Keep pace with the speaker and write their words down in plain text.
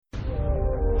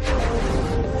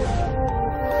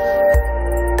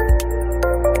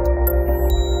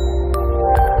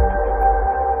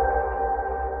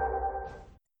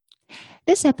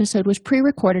This episode was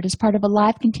pre-recorded as part of a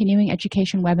live continuing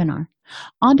education webinar.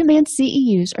 On-demand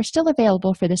CEUs are still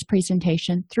available for this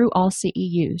presentation through All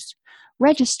CEUs.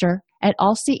 Register at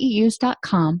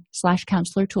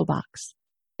allceus.com/counselor toolbox.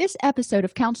 This episode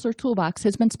of Counselor Toolbox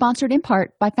has been sponsored in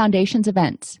part by Foundations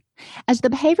Events. As the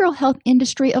behavioral health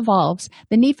industry evolves,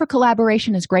 the need for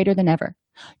collaboration is greater than ever.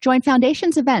 Join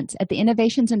Foundations Events at the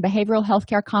Innovations in Behavioral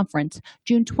Healthcare Conference,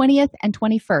 June 20th and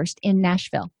 21st in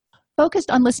Nashville.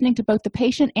 Focused on listening to both the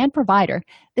patient and provider,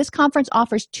 this conference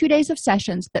offers 2 days of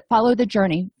sessions that follow the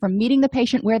journey from meeting the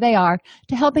patient where they are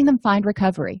to helping them find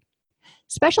recovery.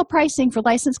 Special pricing for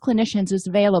licensed clinicians is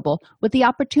available with the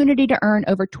opportunity to earn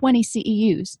over 20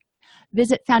 CEUs.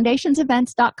 Visit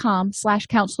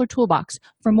foundationsevents.com/counselor toolbox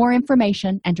for more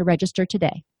information and to register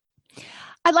today.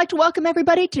 I'd like to welcome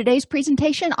everybody to today's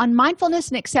presentation on mindfulness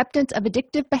and acceptance of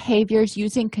addictive behaviors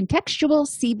using contextual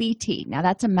CBT. Now,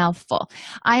 that's a mouthful.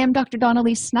 I am Dr.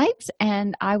 Dawn-Elise Snipes,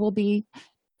 and I will be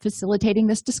facilitating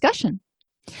this discussion.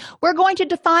 We're going to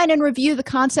define and review the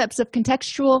concepts of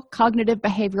contextual cognitive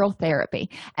behavioral therapy,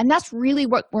 and that's really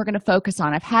what we're going to focus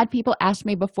on. I've had people ask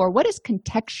me before, what is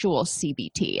contextual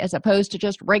CBT as opposed to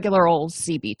just regular old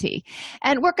CBT?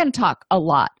 And we're going to talk a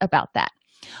lot about that.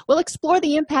 We'll explore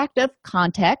the impact of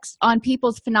context on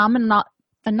people's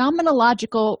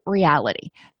phenomenological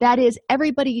reality. That is,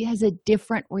 everybody has a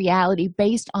different reality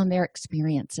based on their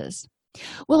experiences.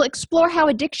 We'll explore how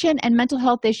addiction and mental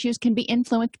health issues can be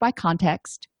influenced by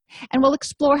context. And we'll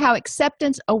explore how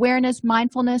acceptance, awareness,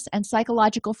 mindfulness, and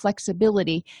psychological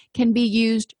flexibility can be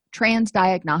used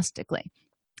transdiagnostically.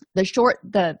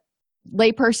 The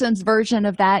layperson's version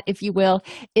of that, if you will,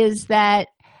 is that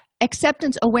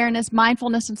acceptance, awareness,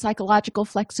 mindfulness, and psychological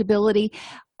flexibility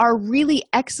are really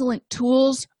excellent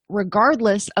tools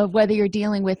regardless of whether you're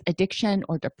dealing with addiction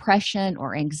or depression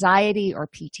or anxiety or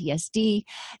PTSD.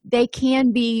 They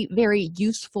can be very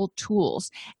useful tools,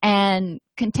 and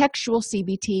contextual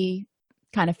CBT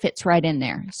kind of fits right in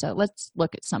there. So let's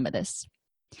look at some of this.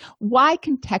 Why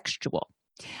contextual?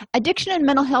 Addiction and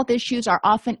mental health issues are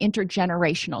often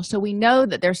intergenerational, so we know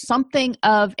that there's something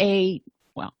of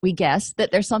we guess that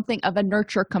there's something of a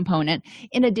nurture component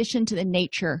in addition to the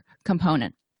nature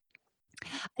component.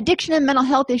 Addiction and mental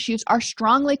health issues are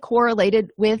strongly correlated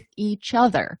with each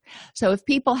other. So if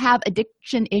people have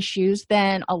addiction issues,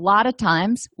 then a lot of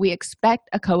times we expect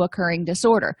a co-occurring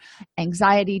disorder.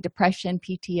 Anxiety, depression,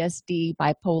 PTSD,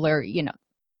 bipolar,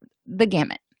 the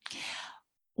gamut.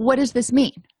 What does this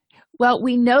mean? Well,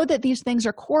 we know that these things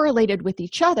are correlated with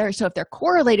each other. So if they're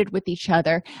correlated with each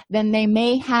other, then they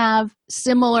may have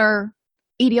similar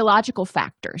etiological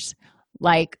factors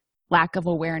like lack of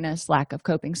awareness, lack of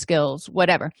coping skills,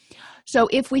 whatever. So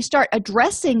if we start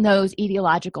addressing those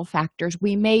etiological factors,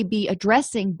 we may be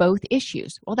addressing both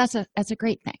issues. Well, that's a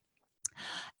great thing.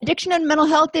 Addiction and mental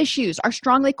health issues are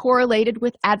strongly correlated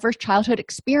with adverse childhood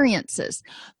experiences.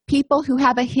 People who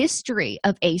have a history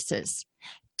of ACEs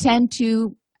tend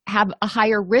to have a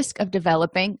higher risk of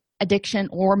developing addiction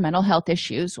or mental health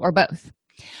issues, or both.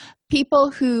 People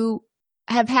who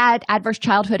have had adverse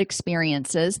childhood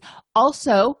experiences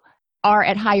also are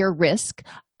at higher risk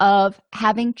of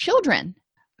having children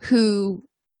who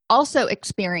also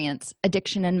experience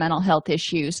addiction and mental health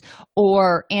issues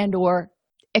or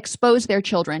expose their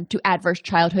children to adverse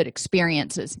childhood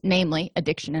experiences, namely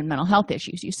addiction and mental health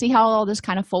issues. You see how all this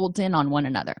kind of folds in on one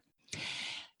another.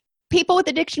 People with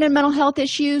addiction and mental health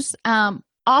issues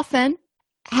often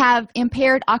have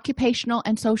impaired occupational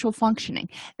and social functioning.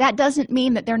 That doesn't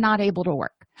mean that they're not able to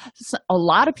work. So a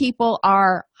lot of people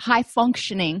are high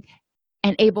functioning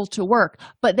and able to work,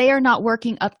 but they are not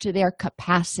working up to their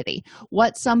capacity.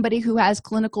 What somebody who has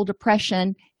clinical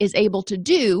depression is able to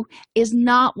do is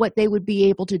not what they would be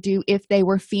able to do if they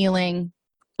were feeling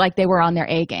like they were on their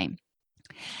A game.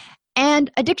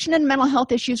 And addiction and mental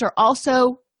health issues are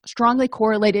also strongly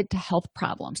correlated to health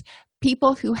problems.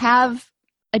 People who have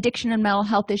addiction and mental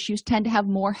health issues tend to have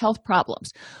more health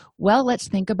problems. Well, let's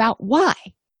think about why.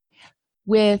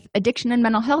 With addiction and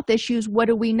mental health issues, what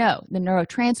do we know? The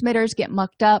neurotransmitters get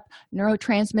mucked up.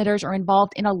 Neurotransmitters are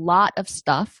involved in a lot of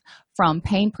stuff, from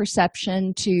pain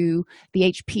perception to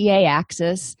the HPA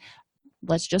axis.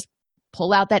 Let's just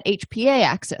pull out that HPA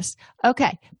axis.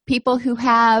 Okay, people who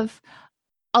have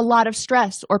a lot of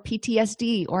stress or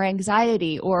PTSD or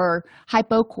anxiety or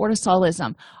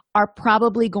hypocortisolism are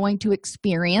probably going to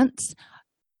experience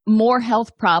more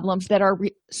health problems that are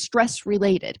stress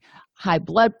related. High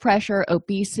blood pressure,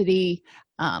 obesity,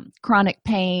 chronic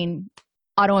pain,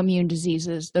 autoimmune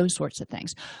diseases, those sorts of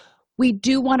things. We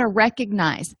do want to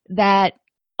recognize that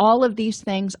all of these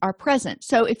things are present.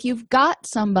 So if you've got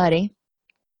somebody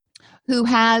who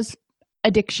has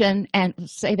addiction, and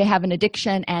say they have an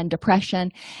addiction and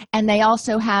depression, and they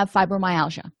also have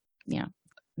fibromyalgia.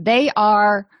 They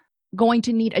are going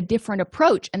to need a different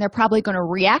approach, and they're probably going to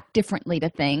react differently to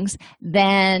things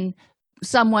than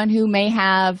someone who may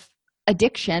have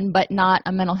addiction but not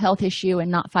a mental health issue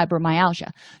and not fibromyalgia.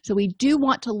 So we do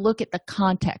want to look at the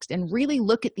context and really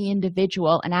look at the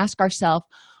individual and ask ourselves,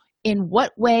 in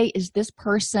what way is this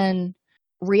person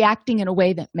reacting in a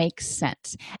way that makes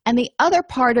sense? And the other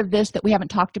part of this that we haven't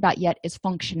talked about yet is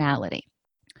functionality.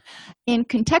 In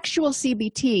contextual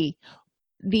CBT,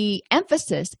 the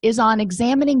emphasis is on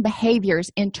examining behaviors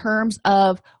in terms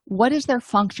of what is their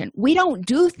function. We don't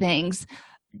do things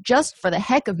just for the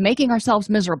heck of making ourselves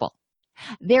miserable.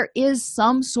 There is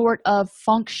some sort of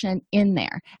function in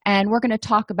there, and we're going to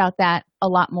talk about that a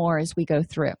lot more as we go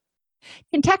through.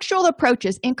 Contextual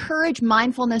approaches encourage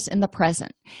mindfulness in the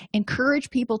present,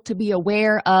 encourage people to be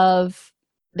aware of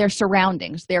their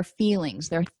surroundings, their feelings,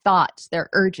 their thoughts, their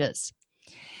urges.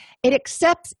 It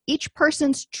accepts each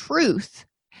person's truth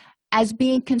as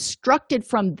being constructed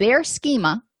from their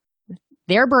schema,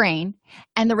 their brain,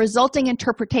 and the resulting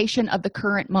interpretation of the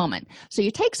current moment. So you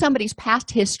take somebody's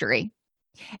past history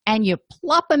and you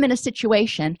plop them in a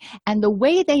situation, and the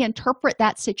way they interpret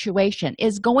that situation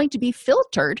is going to be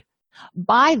filtered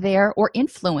by their, or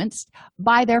influenced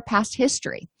by their past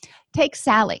history. Take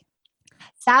Sally.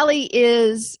 Sally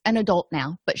is an adult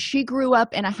now, but she grew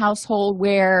up in a household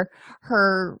where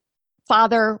her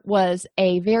father was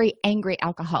a very angry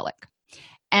alcoholic.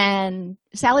 And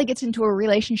Sally gets into a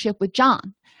relationship with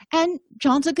John. And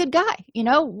John's a good guy,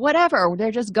 whatever. They're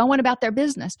just going about their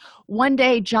business. One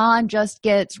day, John just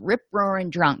gets rip-roaring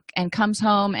drunk and comes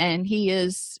home, and he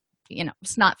is,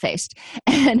 snot-faced.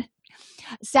 And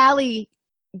Sally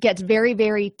gets very,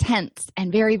 very tense and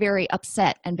very, very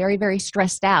upset and very, very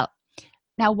stressed out.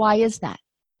 Now, why is that?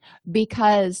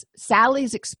 Because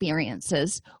Sally's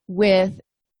experiences with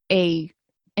a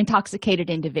intoxicated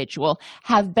individual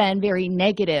have been very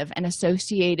negative and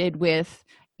associated with,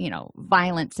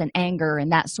 violence and anger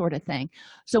and that sort of thing.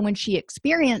 So when she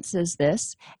experiences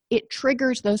this, it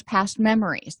triggers those past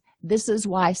memories. This is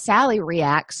why Sally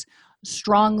reacts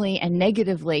strongly and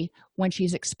negatively when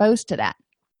she's exposed to that.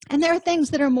 And there are things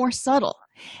that are more subtle.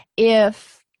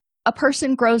 If a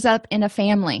person grows up in a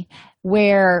family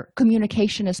where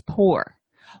communication is poor,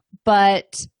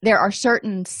 but there are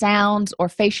certain sounds or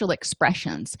facial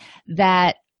expressions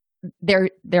that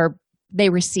they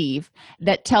receive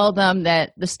that tell them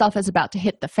that the stuff is about to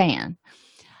hit the fan,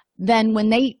 then when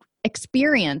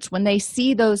they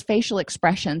see those facial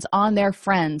expressions on their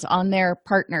friends, on their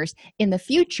partners in the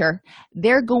future,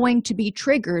 they're going to be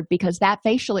triggered because that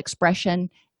facial expression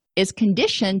is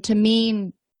conditioned to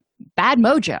mean bad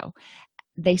mojo.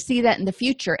 They see that in the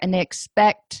future and they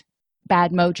expect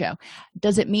bad mojo.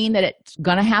 Does it mean that it's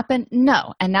going to happen?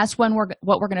 No. And that's what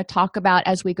we're going to talk about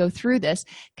as we go through this.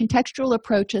 Contextual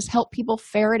approaches help people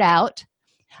ferret out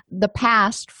the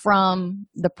past from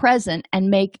the present and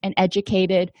make an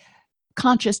educated,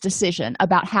 conscious decision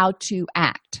about how to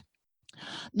act.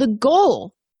 The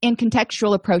goal in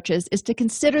contextual approaches is to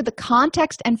consider the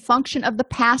context and function of the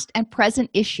past and present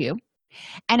issue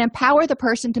and empower the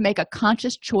person to make a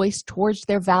conscious choice towards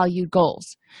their valued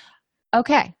goals.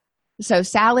 Okay. So,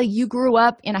 Sally, you grew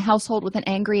up in a household with an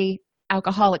angry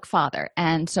alcoholic father.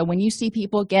 And so when you see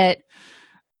people get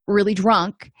really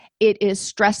drunk, it is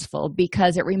stressful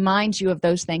because it reminds you of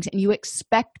those things. And you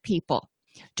expect people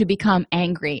to become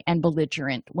angry and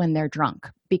belligerent when they're drunk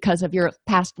because of your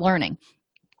past learning.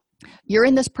 You're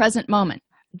in this present moment.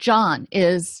 John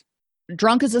is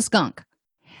drunk as a skunk.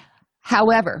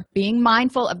 However, being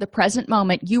mindful of the present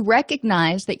moment, you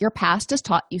recognize that your past has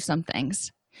taught you some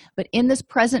things. But in this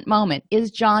present moment, is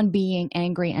John being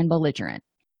angry and belligerent?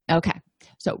 Okay,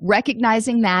 so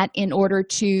recognizing that in order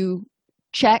to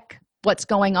check what's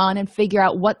going on and figure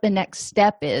out what the next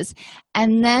step is,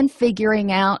 and then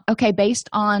figuring out, okay, based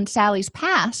on Sally's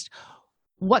past,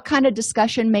 what kind of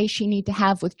discussion may she need to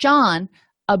have with John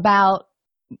about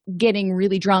getting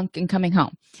really drunk and coming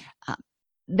home?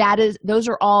 Those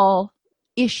are all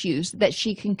issues that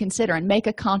she can consider and make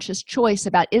a conscious choice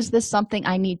about, is this something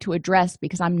I need to address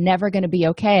because I'm never going to be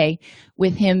okay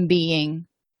with him being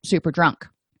super drunk.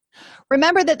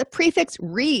 Remember that the prefix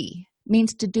re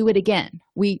means to do it again.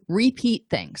 We repeat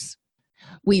things.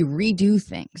 We redo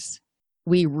things.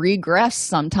 We regress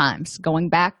sometimes, going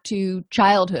back to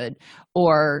childhood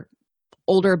or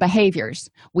older behaviors.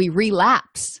 We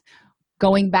relapse,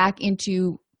 going back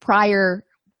into prior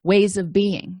ways of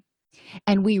being.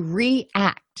 And we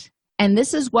react. And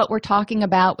this is what we're talking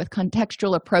about with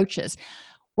contextual approaches.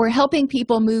 We're helping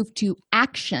people move to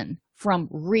action from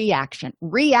reaction.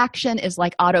 Reaction is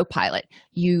like autopilot.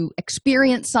 You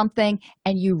experience something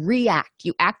and you react.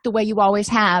 You act the way you always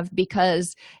have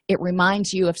because it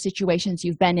reminds you of situations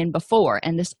you've been in before,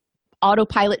 and this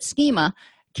autopilot schema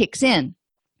kicks in.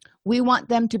 We want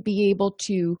them to be able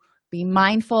to be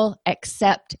mindful,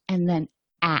 accept, and then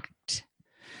act.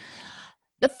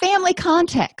 The family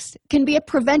context can be a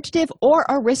preventative or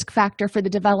a risk factor for the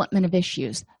development of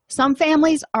issues. Some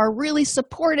families are really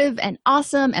supportive and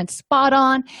awesome and spot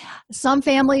on. Some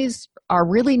families are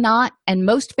really not, and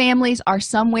most families are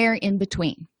somewhere in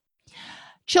between.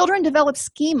 Children develop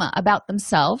schema about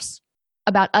themselves,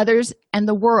 about others, and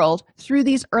the world through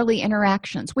these early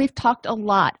interactions. We've talked a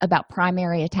lot about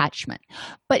primary attachment,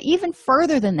 but even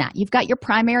further than that, you've got your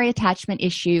primary attachment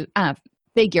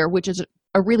figure, which is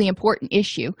a really important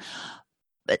issue.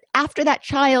 But after that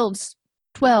child's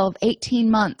 12, 18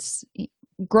 months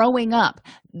growing up,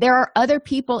 there are other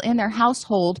people in their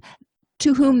household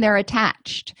to whom they're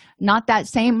attached. Not that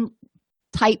same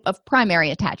type of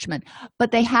primary attachment,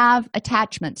 but they have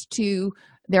attachments to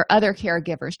their other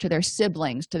caregivers, to their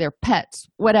siblings, to their pets,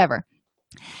 whatever.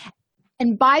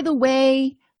 And by the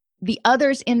way the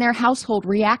others in their household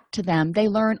react to them, they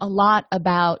learn a lot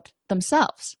about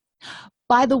themselves.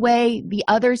 By the way the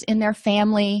others in their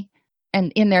family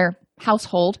and in their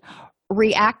household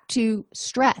react to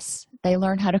stress, they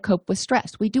learn how to cope with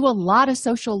stress. We do a lot of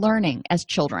social learning as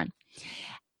children.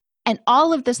 And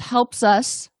all of this helps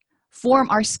us form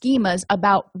our schemas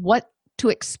about what to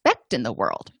expect in the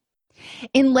world.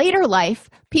 In later life,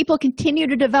 people continue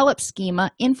to develop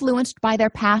schema influenced by their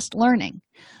past learning.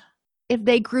 If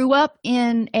they grew up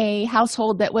in a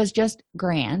household that was just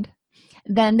grand,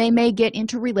 then they may get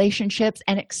into relationships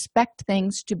and expect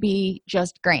things to be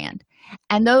just grand.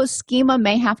 And those schema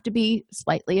may have to be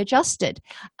slightly adjusted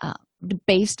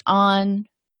based on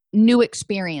new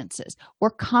experiences. We're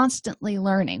constantly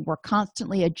learning. We're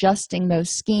constantly adjusting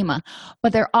those schema,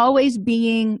 but they're always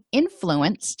being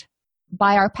influenced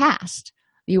by our past.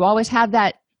 You always have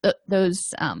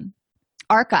those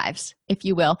archives, if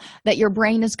you will, that your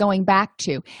brain is going back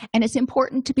to. And it's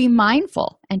important to be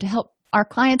mindful and to help our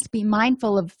clients be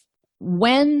mindful of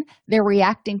when they're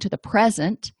reacting to the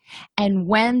present and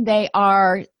when they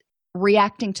are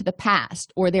reacting to the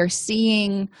past, or they're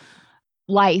seeing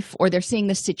life, or they're seeing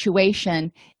the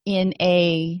situation in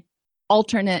a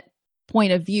alternate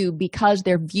point of view because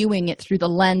they're viewing it through the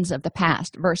lens of the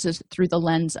past versus through the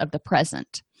lens of the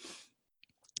present.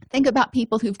 Think about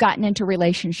people who've gotten into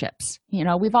relationships.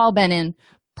 We've all been in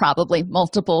probably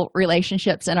multiple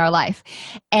relationships in our life.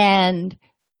 And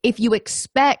if you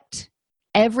expect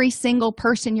every single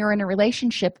person you're in a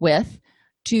relationship with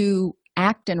to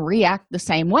act and react the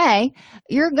same way,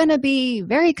 you're going to be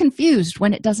very confused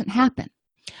when it doesn't happen.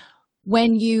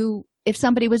 If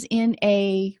somebody was in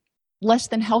a less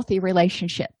than healthy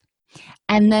relationship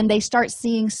and then they start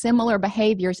seeing similar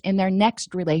behaviors in their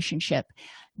next relationship,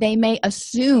 they may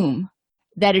assume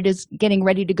that it is getting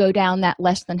ready to go down that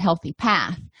less than healthy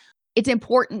path. It's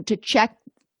important to check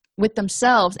with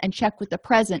themselves and check with the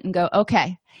present and go,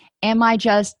 okay, am I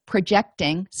just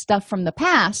projecting stuff from the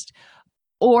past,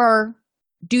 or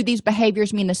do these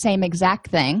behaviors mean the same exact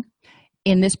thing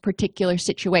in this particular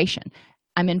situation?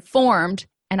 I'm informed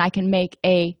and I can make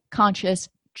a conscious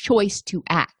choice to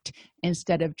act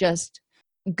instead of just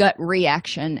gut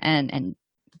reaction and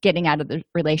getting out of the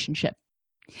relationship.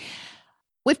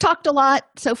 We've talked a lot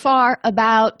so far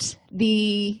about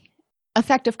the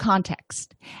effect of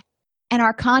context, and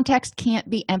our context can't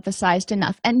be emphasized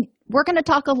enough. And we're going to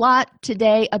talk a lot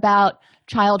today about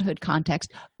childhood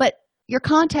context, but your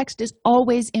context is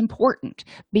always important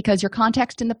because your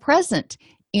context in the present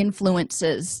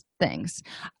influences things.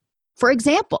 For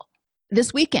example,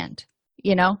 this weekend,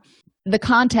 the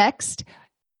context,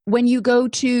 when you go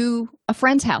to a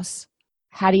friend's house,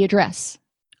 how do you dress?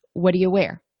 What do you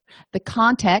wear? The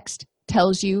context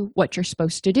tells you what you're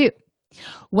supposed to do.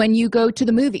 When you go to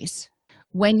the movies,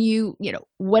 when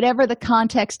whatever the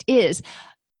context is,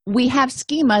 we have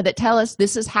schema that tell us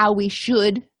this is how we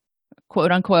should,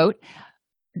 quote unquote,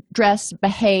 dress,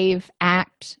 behave,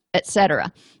 act,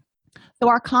 etc. So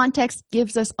our context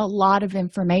gives us a lot of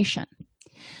information.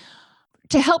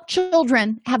 To help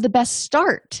children have the best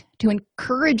start, to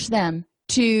encourage them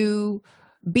to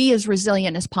be as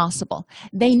resilient as possible,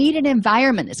 they need an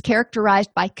environment that's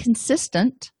characterized by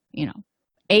consistent,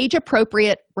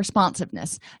 age-appropriate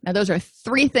responsiveness. Now, those are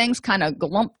three things kind of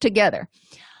lumped together.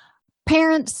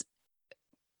 Parents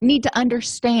need to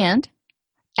understand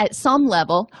at some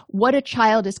level what a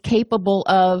child is capable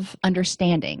of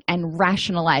understanding and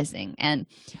rationalizing. And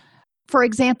for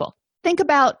example, think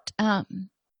about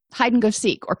hide and go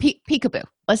seek or peekaboo.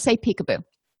 let's say peekaboo.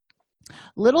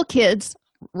 Little kids,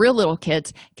 real little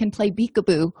kids, can play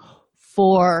peekaboo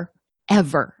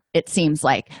forever, it seems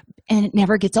like, and it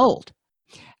never gets old.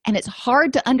 And it's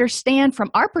hard to understand from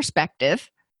our perspective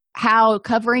how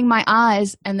covering my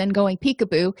eyes and then going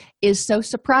peekaboo is so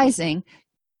surprising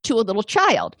to a little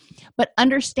child. But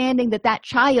understanding that that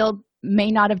child may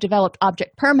not have developed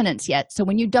object permanence yet. So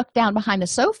when you duck down behind the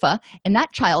sofa, in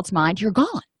that child's mind, you're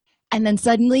gone. And then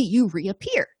suddenly you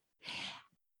reappear.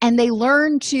 And they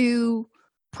learn to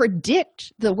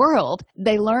predict the world.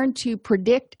 They learn to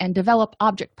predict and develop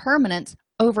object permanence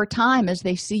over time as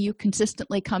they see you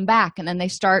consistently come back, and then they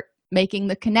start making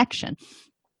the connection.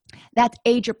 That's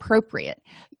age appropriate.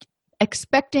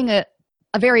 Expecting a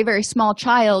very, very small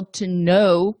child to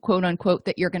know, quote unquote,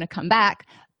 that you're going to come back,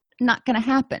 not going to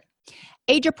happen.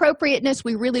 Age appropriateness,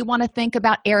 we really want to think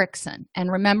about Erikson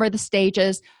and remember the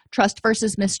stages: trust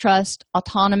versus mistrust,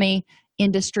 autonomy,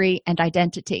 industry, and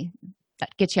identity.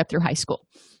 That gets you up through high school.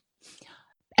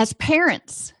 As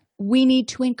parents, we need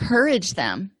to encourage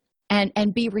them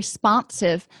and be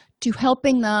responsive to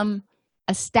helping them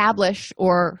establish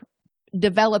or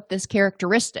develop this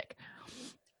characteristic.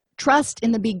 Trust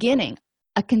in the beginning.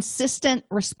 A consistent,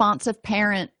 responsive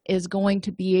parent is going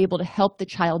to be able to help the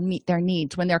child meet their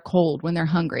needs when they're cold, when they're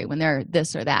hungry, when they're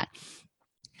this or that.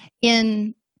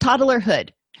 In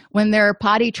toddlerhood, when they're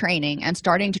potty training and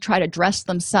starting to try to dress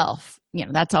themselves,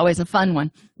 that's always a fun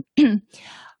one.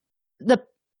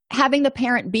 Having the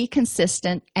parent be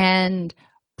consistent and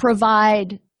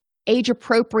provide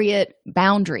age-appropriate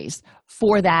boundaries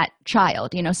for that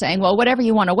child, saying, well, whatever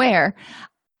you want to wear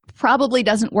probably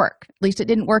doesn't work. At least it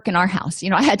didn't work in our house.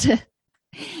 I had to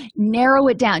narrow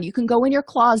it down. You can go in your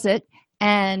closet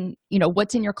and,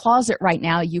 what's in your closet right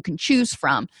now you can choose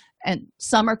from. And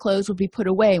summer clothes would be put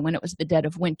away when it was the dead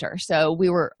of winter. So we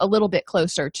were a little bit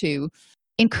closer to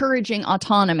encouraging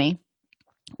autonomy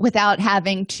without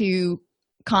having to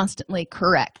constantly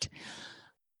correct.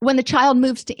 When the child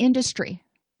moves to industry,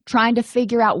 trying to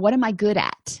figure out what am I good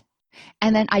at?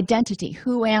 And then identity,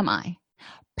 who am I?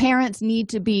 Parents need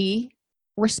to be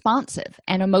responsive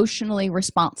and emotionally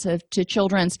responsive to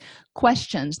children's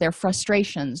questions, their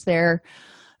frustrations, their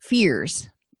fears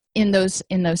in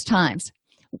those times.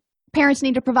 Parents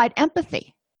need to provide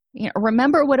empathy.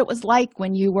 Remember what it was like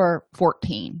when you were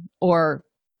 14, or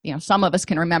some of us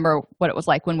can remember what it was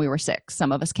like when we were 6.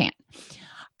 Some of us can't.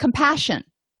 Compassion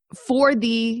for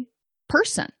the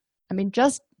person.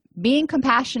 Just being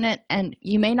compassionate, and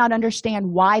you may not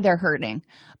understand why they're hurting,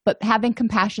 but having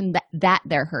compassion that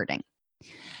they're hurting.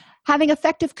 Having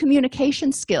effective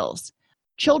communication skills.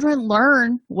 Children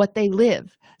learn what they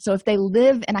live. So if they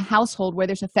live in a household where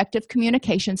there's effective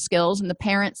communication skills and the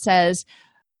parent says,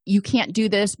 you can't do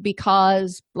this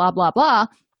because blah, blah, blah,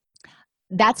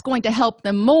 that's going to help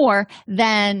them more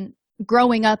than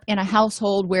growing up in a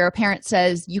household where a parent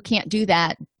says, you can't do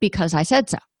that because I said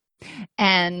so,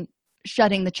 and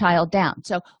shutting the child down.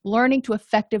 So learning to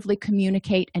effectively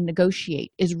communicate and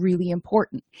negotiate is really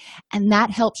important. And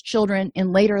that helps children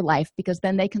in later life, because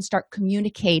then they can start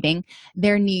communicating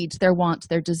their needs, their wants,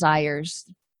 their desires,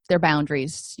 their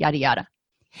boundaries, yada, yada.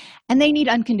 And they need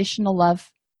unconditional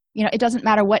love. It doesn't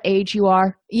matter what age you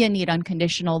are, you need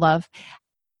unconditional love.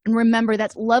 And remember,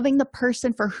 that's loving the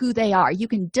person for who they are. You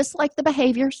can dislike the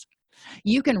behaviors.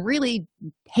 You can really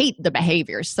hate the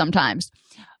behaviors sometimes.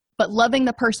 But loving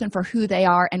the person for who they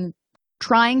are and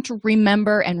trying to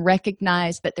remember and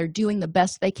recognize that they're doing the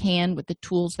best they can with the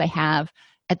tools they have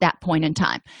at that point in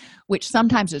time, which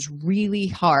sometimes is really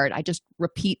hard. I just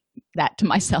repeat that to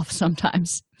myself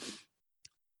sometimes.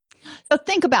 So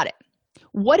think about it.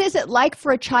 What is it like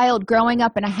for a child growing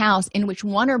up in a house in which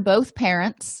one or both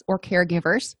parents or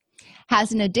caregivers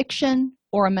has an addiction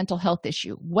or a mental health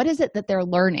issue? What is it that they're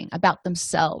learning about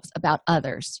themselves, about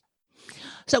others?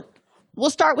 So we'll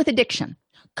start with addiction.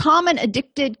 Common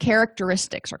addicted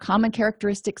characteristics, or common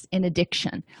characteristics in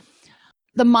addiction.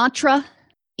 The mantra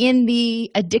in the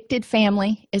addicted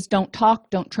family is don't talk,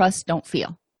 don't trust, don't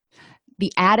feel.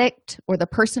 The addict or the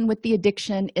person with the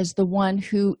addiction is the one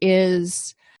who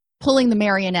is pulling the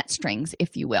marionette strings,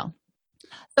 if you will.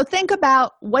 So think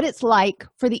about what it's like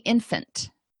for the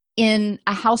infant in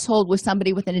a household with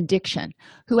somebody with an addiction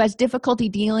who has difficulty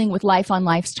dealing with life on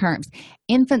life's terms.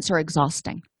 Infants are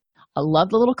exhausting. I love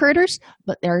the little critters,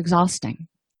 but they're exhausting.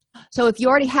 So if you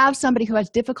already have somebody who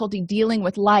has difficulty dealing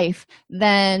with life,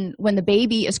 then when the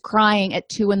baby is crying at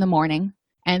 2 a.m.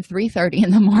 and 3:30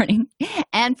 a.m.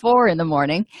 and 4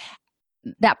 a.m,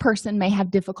 that person may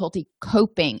have difficulty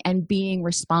coping and being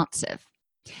responsive.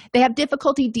 They have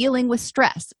difficulty dealing with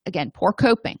stress. Again, poor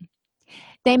coping.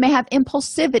 They may have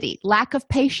impulsivity, lack of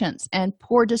patience, and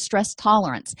poor distress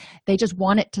tolerance. They just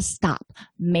want it to stop.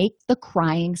 Make the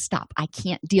crying stop. I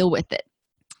can't deal with it.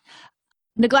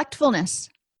 Neglectfulness,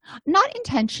 not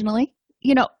intentionally.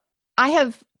 I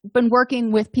have been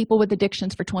working with people with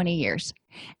addictions for 20 years,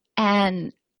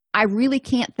 and I really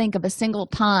can't think of a single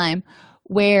time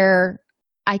where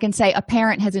I can say a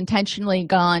parent has intentionally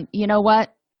gone, you know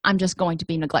what, I'm just going to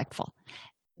be neglectful.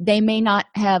 They may not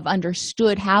have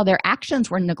understood how their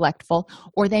actions were neglectful,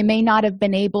 or they may not have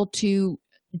been able to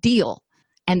deal,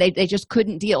 and they just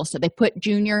couldn't deal. So they put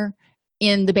Junior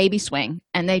in the baby swing,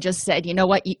 and they just said, you know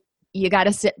what, you got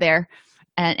to sit there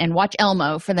and watch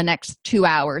Elmo for the next 2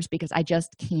 hours because I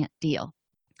just can't deal.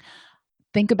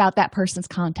 Think about that person's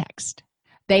context.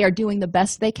 They are doing the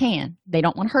best they can. They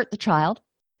don't want to hurt the child.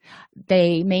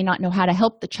 They may not know how to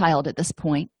help the child at this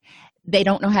point. They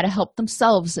don't know how to help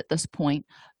themselves at this point.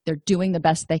 They're doing the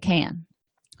best they can.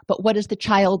 But what is the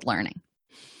child learning?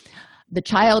 The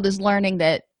child is learning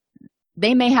that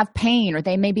they may have pain, or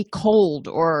they may be cold,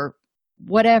 or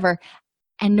whatever,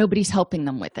 and nobody's helping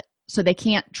them with it. So they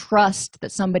can't trust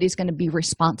that somebody's going to be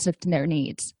responsive to their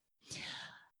needs.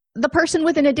 The person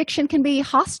with an addiction can be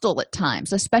hostile at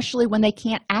times, especially when they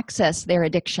can't access their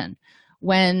addiction,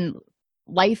 when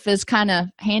life is kind of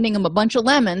handing them a bunch of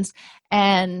lemons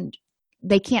and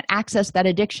they can't access that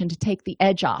addiction to take the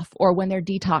edge off, or when they're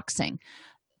detoxing,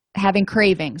 having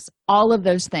cravings. All of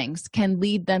those things can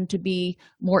lead them to be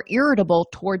more irritable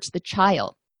towards the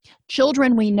child.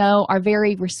 Children, we know, are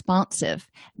very responsive.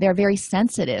 They're very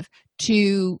sensitive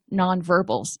to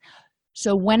nonverbals.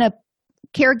 So when a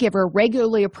caregiver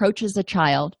regularly approaches a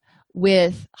child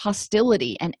with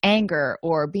hostility and anger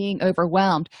or being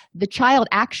overwhelmed, the child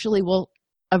actually will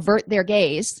avert their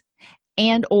gaze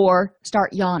and or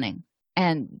start yawning.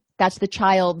 And that's the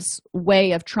child's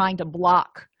way of trying to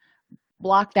block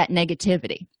that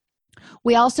negativity.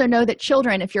 We also know that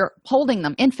children, if you're holding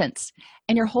them, infants,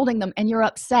 and you're holding them and you're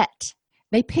upset,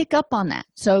 they pick up on that.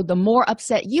 So the more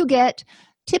upset you get,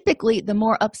 typically the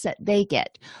more upset they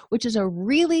get, which is a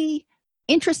really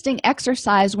interesting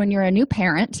exercise when you're a new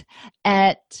parent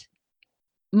at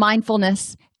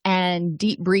mindfulness and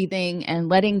deep breathing and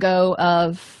letting go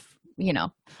of,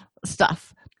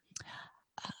 stuff.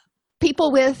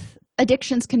 People with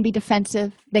addictions can be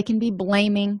defensive. They can be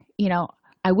blaming.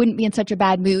 I wouldn't be in such a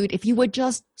bad mood if you would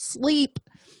just sleep.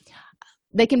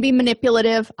 They can be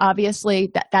manipulative.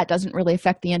 Obviously, that doesn't really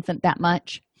affect the infant that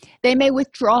much. They may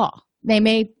withdraw. They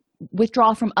may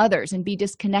withdraw from others and be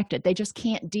disconnected. They just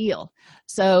can't deal.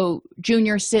 So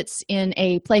Junior sits in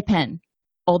a playpen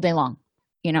all day long.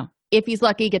 If he's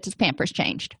lucky, gets his Pampers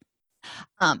changed.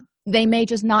 They may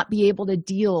just not be able to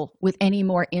deal with any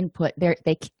more input.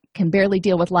 They can barely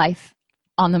deal with life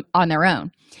on their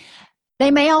own. They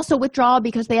may also withdraw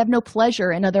because they have no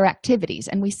pleasure in other activities.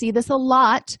 And we see this a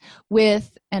lot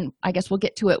with, and I guess we'll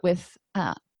get to it with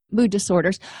mood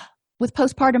disorders, with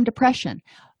postpartum depression.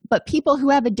 But people who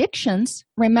have addictions,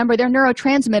 remember, their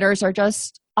neurotransmitters are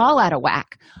just all out of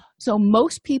whack. So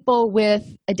most people with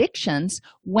addictions,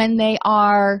 when they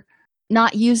are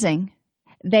not using,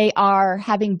 they are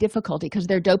having difficulty because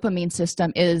their dopamine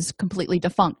system is completely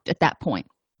defunct at that point.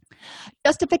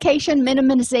 Justification,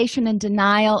 minimization, and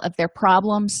denial of their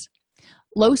problems,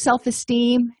 low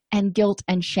self-esteem, and guilt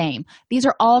and shame. These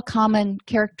are all common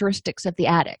characteristics of the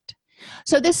addict.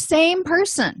 So this same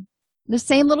person, the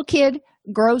same little kid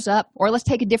grows up, or let's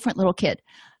take a different little kid,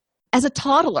 as a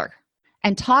toddler.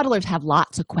 And toddlers have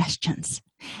lots of questions.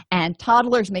 And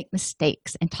toddlers make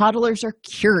mistakes. And toddlers are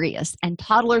curious. And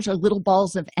toddlers are little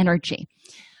balls of energy.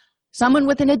 Someone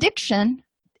with an addiction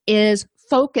is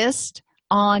focused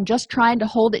on just trying to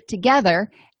hold it together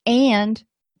and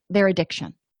their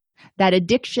addiction. That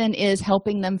addiction is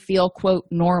helping them feel, quote,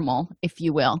 normal, if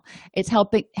you will. It's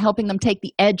helping them take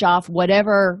the edge off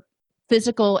whatever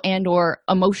physical and or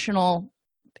emotional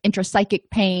intrapsychic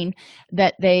pain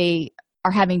that they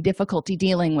are having difficulty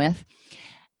dealing with.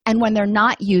 And when they're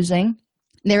not using,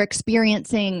 they're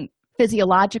experiencing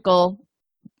physiological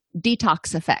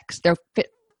detox effects. They're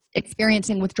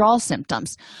experiencing withdrawal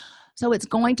symptoms. So it's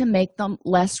going to make them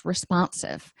less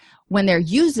responsive. When they're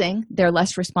using, they're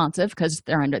less responsive because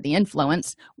they're under the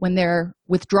influence. When they're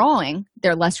withdrawing,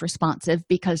 they're less responsive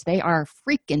because they are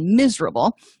freaking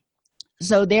miserable.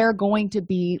 So they're going to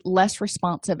be less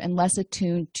responsive and less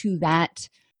attuned to that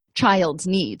child's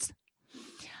needs.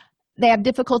 They have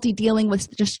difficulty dealing with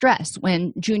distress.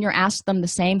 When Junior asks them the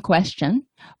same question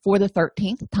for the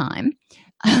 13th time,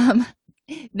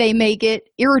 they may get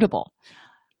irritable.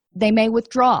 They may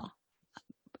withdraw.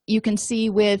 You can see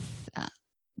with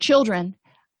children,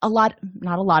 not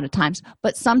a lot of times,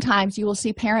 but sometimes you will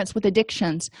see parents with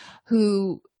addictions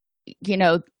who,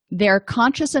 they're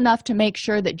conscious enough to make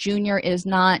sure that Junior is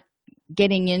not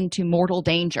getting into mortal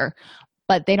danger,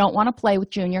 but they don't want to play with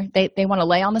Junior. They want to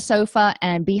lay on the sofa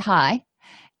and be high,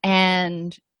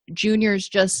 and Junior's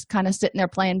just kind of sitting there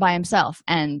playing by himself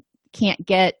and can't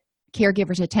get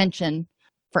caregiver's attention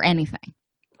for anything.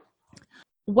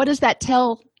 What does that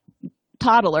tell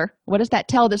toddler? What does that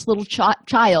tell this little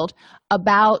child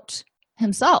about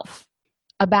himself,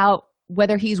 about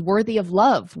whether he's worthy of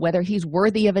love, whether he's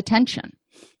worthy of attention?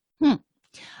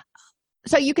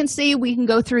 So you can see we can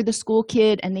go through the school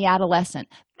kid and the adolescent.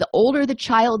 The older the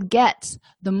child gets,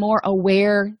 the more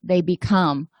aware they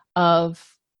become of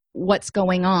what's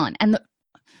going on, and the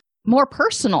more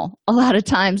personal a lot of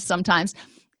times, sometimes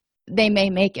they may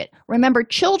make it. Remember,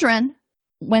 children,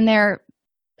 when they're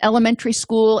elementary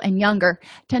school and younger,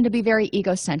 tend to be very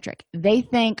egocentric. They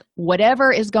think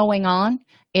whatever is going on,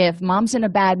 if mom's in a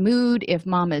bad mood, if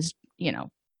mom is,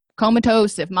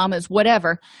 comatose, if mom is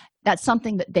whatever, that's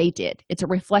something that they did. It's a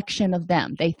reflection of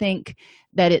them. They think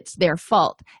that it's their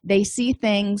fault. They see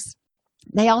things,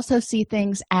 they also see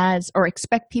things as, or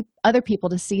expect other people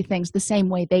to see things the same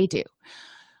way they do.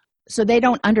 So they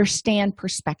don't understand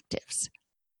perspectives.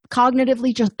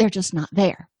 Cognitively, they're just not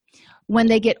there. When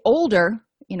they get older,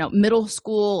 middle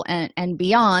school and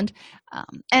beyond,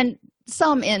 and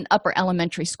some in upper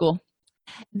elementary school,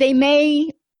 they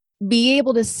may be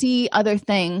able to see other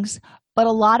things, but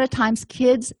a lot of times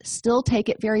kids still take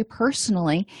it very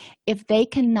personally if they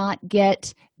cannot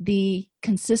get the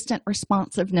consistent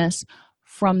responsiveness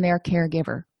from their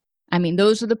caregiver. I mean,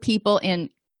 those are the people in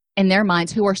their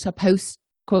minds who are supposed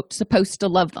to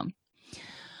love them.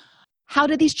 How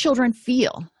do these children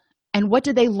feel? And what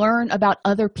do they learn about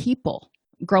other people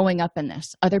growing up in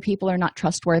this? Other people are not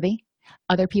trustworthy.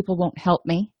 Other people won't help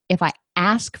me. If I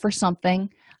ask for something,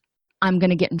 I'm going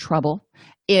to get in trouble.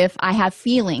 If I have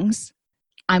feelings,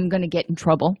 I'm going to get in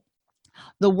trouble.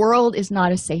 The world is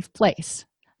not a safe place.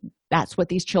 That's what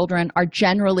these children are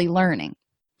generally learning.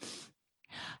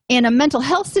 In a mental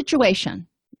health situation,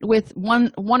 with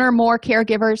one or more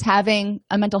caregivers having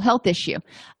a mental health issue,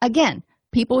 again,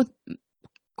 people with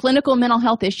clinical mental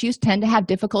health issues tend to have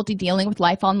difficulty dealing with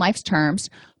life on life's terms,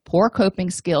 poor coping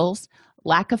skills,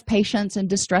 lack of patience and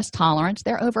distress tolerance.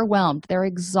 They're overwhelmed. They're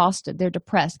exhausted. They're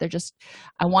depressed. They're just,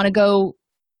 I want to go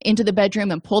into the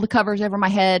bedroom and pull the covers over my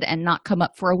head and not come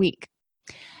up for a week.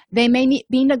 They may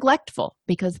be neglectful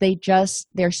because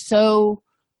they're so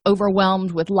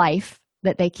overwhelmed with life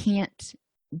that they can't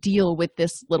deal with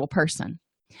this little person.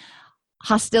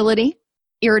 Hostility,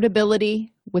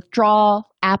 irritability, withdrawal,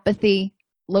 apathy,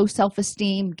 low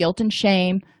self-esteem, guilt and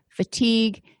shame,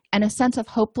 fatigue, and a sense of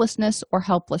hopelessness or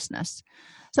helplessness.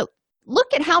 So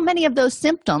look at how many of those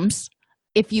symptoms,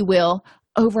 if you will,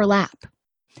 overlap.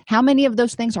 How many of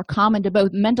those things are common to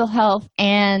both mental health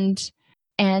and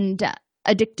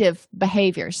addictive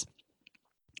behaviors?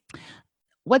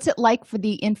 What's it like for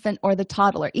the infant or the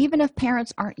toddler, even if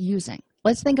parents aren't using?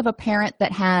 Let's think of a parent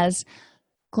that has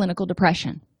clinical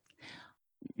depression.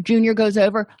 Junior goes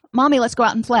over, Mommy, let's go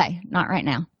out and play. Not right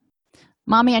now.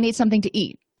 Mommy, I need something to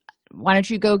eat. Why don't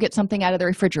you go get something out of the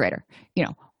refrigerator?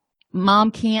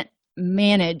 Mom can't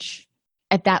manage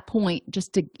at that point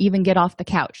just to even get off the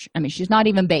couch. I mean, she's not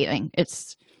even bathing.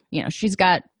 It's, she's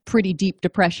got pretty deep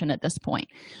depression at this point.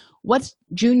 What's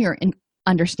Junior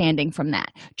understanding from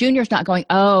that? Junior's not going,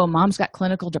 oh, mom's got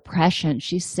clinical depression.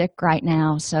 She's sick right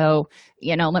now. So,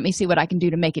 let me see what I can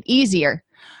do to make it easier.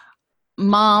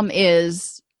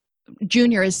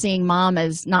 Junior is seeing mom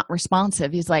as not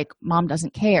responsive. He's like, mom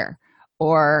doesn't care,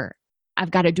 or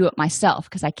I've got to do it myself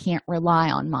because I can't rely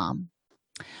on mom.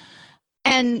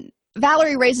 And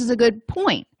Valerie raises a good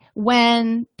point.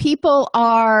 When people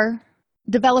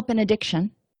develop an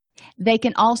addiction, they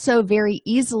can also very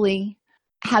easily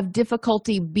have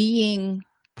difficulty being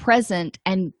present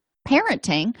and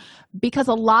parenting because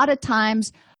a lot of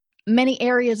times many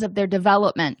areas of their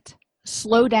development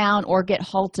slow down or get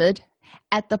halted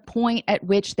at the point at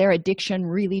which their addiction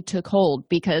really took hold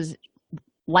because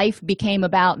life became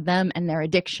about them and their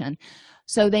addiction.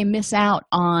 So they miss out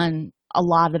on a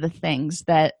lot of the things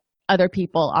that other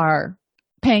people are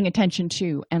paying attention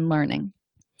to and learning,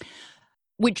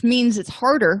 which means it's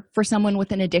harder for someone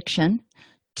with an addiction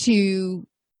to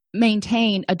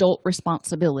maintain adult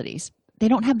responsibilities. They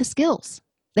don't have the skills.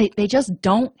 They just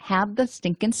don't have the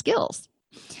stinking skills.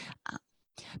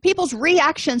 People's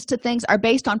reactions to things are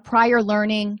based on prior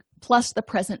learning plus the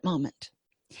present moment.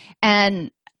 And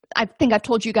I think I've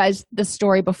told you guys this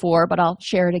story before, but I'll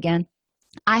share it again.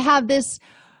 I have this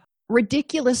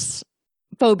ridiculous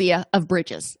phobia of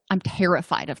bridges. I'm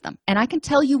terrified of them. And I can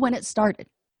tell you when it started.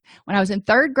 When I was in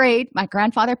third grade, my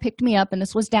grandfather picked me up, and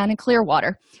this was down in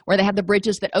Clearwater, where they have the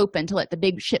bridges that open to let the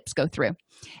big ships go through.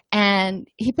 And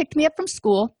he picked me up from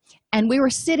school, and we were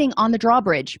sitting on the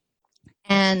drawbridge.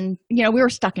 And, we were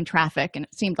stuck in traffic, and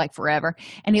it seemed like forever.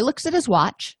 And he looks at his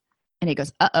watch, and he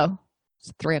goes, "Uh-oh,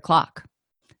 it's 3:00.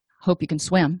 Hope you can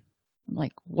swim." I'm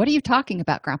like, "What are you talking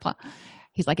about, Grandpa?"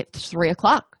 He's like, "It's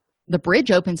 3:00. The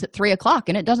bridge opens at 3:00,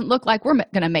 and it doesn't look like we're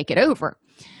going to make it over."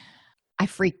 I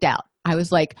freaked out. I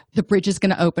was like, the bridge is going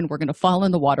to open. We're going to fall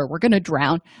in the water. We're going to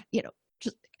drown.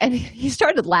 And he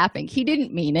started laughing. He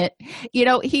didn't mean it.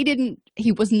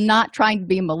 He was not trying to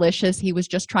be malicious. He was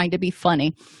just trying to be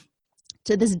funny.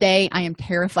 To this day, I am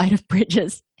terrified of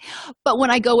bridges. But when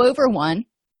I go over one,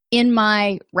 in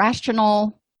my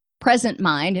rational present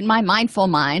mind, in my mindful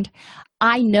mind,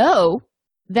 I know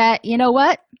that,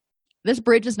 what? This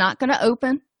bridge is not going to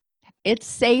open. It's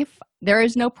safe. There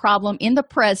is no problem in the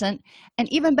present.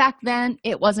 And even back then,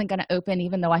 it wasn't going to open,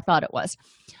 even though I thought it was.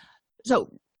 So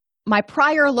my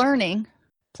prior learning,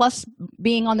 plus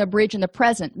being on the bridge in the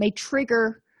present, may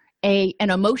trigger an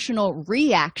emotional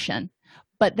reaction,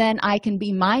 but then I can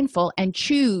be mindful and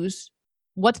choose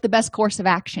what's the best course of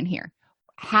action here.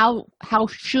 How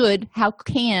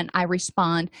can I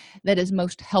respond that is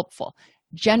most helpful?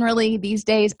 Generally, these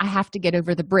days, I have to get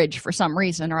over the bridge for some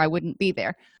reason, or I wouldn't be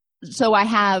there. So I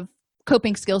have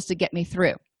coping skills to get me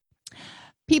through.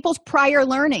 People's prior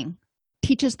learning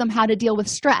teaches them how to deal with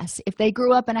stress. If they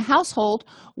grew up in a household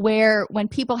where when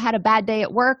people had a bad day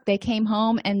at work, they came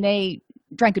home and they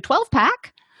drank a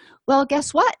 12-pack, well,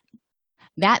 guess what?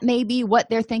 That may be what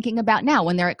they're thinking about now.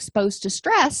 When they're exposed to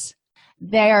stress,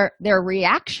 their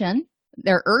reaction,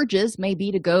 their urges may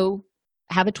be to go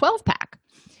have a 12-pack.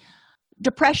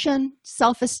 Depression,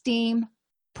 self-esteem,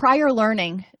 prior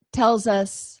learning tells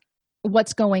us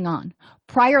what's going on.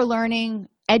 Prior learning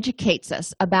educates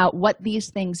us about what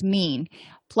these things mean,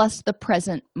 plus the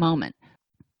present moment.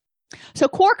 So,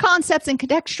 core concepts in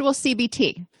contextual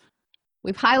CBT.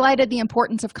 We've highlighted the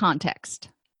importance of context.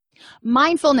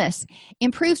 Mindfulness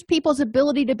improves people's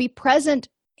ability to be present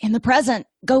in the present.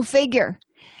 Go figure.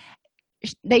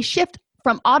 They shift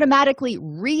from automatically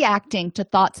reacting to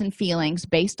thoughts and feelings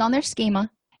based on their schema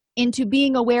into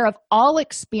being aware of all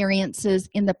experiences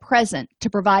in the present to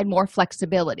provide more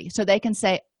flexibility. So they can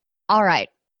say, all right,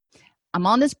 I'm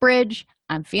on this bridge.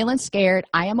 I'm feeling scared.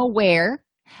 I am aware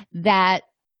that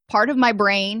part of my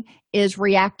brain is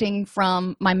reacting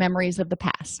from my memories of the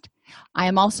past. I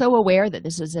am also aware that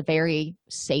this is a very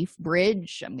safe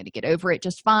bridge. I'm going to get over it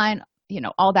just fine.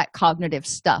 All that cognitive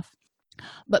stuff.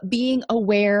 But being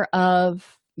aware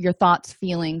of your thoughts,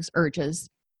 feelings, urges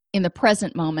in the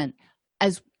present moment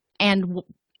and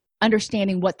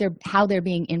understanding how they're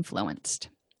being influenced.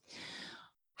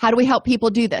 How do we help people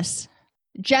do this?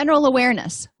 General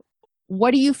awareness.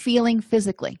 What are you feeling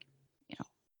physically?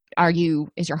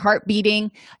 Is your heart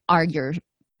beating? Are your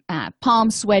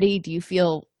palms sweaty? Do you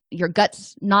feel your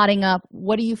guts knotting up?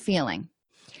 What are you feeling?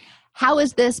 How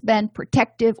has this been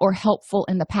protective or helpful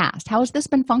in the past? How has this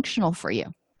been functional for you?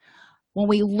 When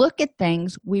we look at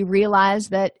things, we realize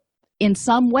that in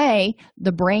some way,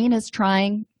 the brain is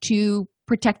trying to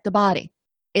protect the body.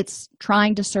 It's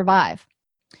trying to survive.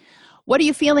 What are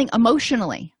you feeling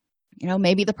emotionally?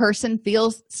 Maybe the person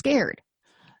feels scared.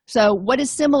 So what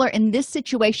is similar in this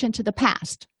situation to the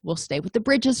past? We'll stay with the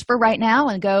bridges for right now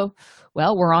and go,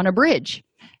 well, we're on a bridge.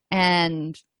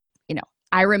 And,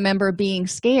 I remember being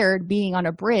scared, being on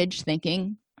a bridge,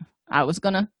 thinking I was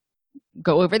going to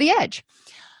go over the edge.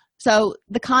 So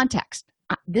the context,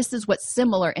 this is what's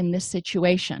similar in this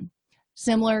situation,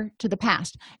 similar to the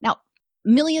past. Now,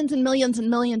 millions and millions and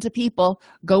millions of people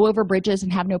go over bridges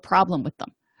and have no problem with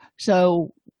them. So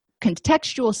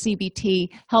contextual CBT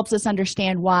helps us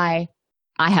understand why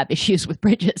I have issues with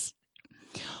bridges.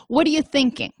 What are you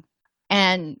thinking?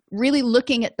 And really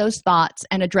looking at those thoughts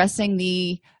and addressing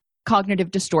the cognitive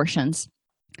distortions,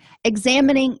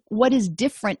 examining what is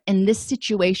different in this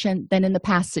situation than in the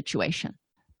past situation.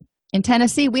 In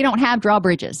Tennessee, we don't have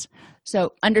drawbridges.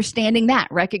 So understanding that,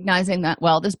 recognizing that,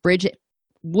 well, this bridge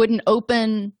wouldn't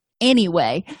open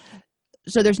anyway,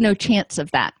 so there's no chance of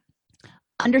that.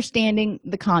 Understanding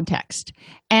the context.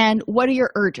 And what are your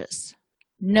urges?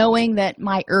 Knowing that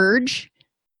my urge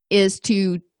is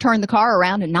to turn the car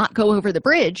around and not go over the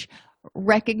bridge,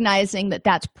 recognizing that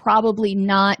that's probably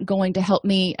not going to help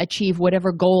me achieve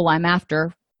whatever goal I'm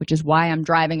after, which is why I'm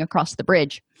driving across the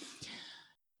bridge.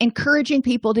 Encouraging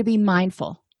people to be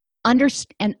mindful,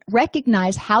 and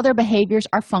recognize how their behaviors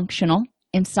are functional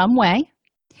in some way,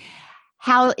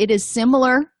 how it is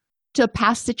similar to a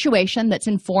past situation that's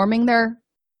informing their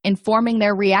informing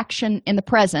their reaction in the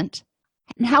present,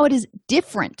 and how it is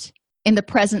different in the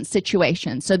present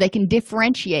situation, so they can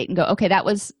differentiate and go, okay, that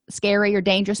was scary or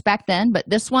dangerous back then, but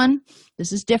this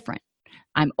is different.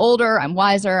 I'm older, I'm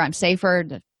wiser, I'm safer,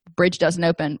 the bridge doesn't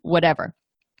open, whatever.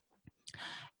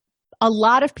 A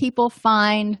lot of people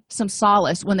find some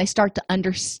solace when they start to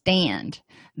understand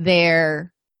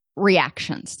their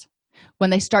reactions, when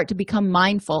they start to become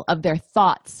mindful of their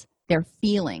thoughts, their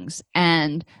feelings,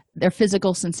 and their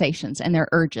physical sensations and their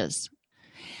urges.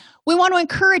 We want to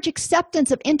encourage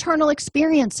acceptance of internal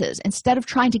experiences instead of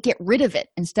trying to get rid of it,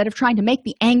 instead of trying to make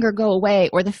the anger go away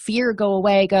or the fear go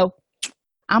away. Go,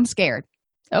 I'm scared.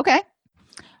 Okay,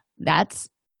 that's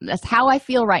how I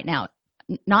feel right now.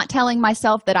 Not telling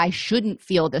myself that I shouldn't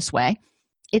feel this way.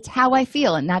 It's how I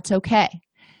feel, and that's okay.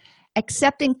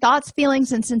 Accepting thoughts,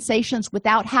 feelings, and sensations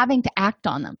without having to act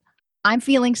on them. I'm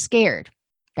feeling scared.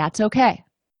 That's okay.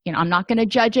 I'm not going to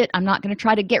judge it. I'm not going to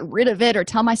try to get rid of it or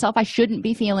tell myself I shouldn't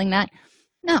be feeling that.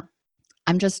 No,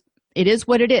 it is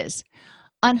what it is.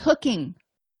 Unhooking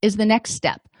is the next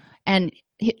step. And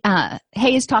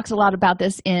Hayes talks a lot about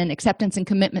this in acceptance and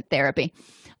commitment therapy.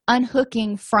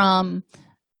 Unhooking from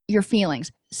your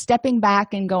feelings, stepping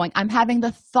back and going, I'm having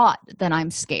the thought that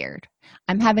I'm scared.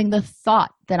 I'm having the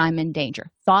thought that I'm in danger.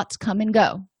 Thoughts come and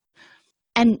go.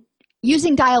 And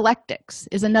using dialectics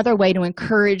is another way to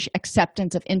encourage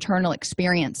acceptance of internal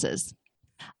experiences.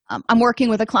 I'm working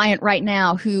with a client right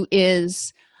now who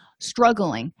is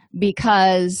struggling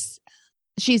because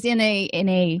she's in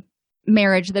a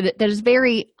marriage that is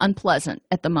very unpleasant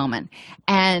at the moment.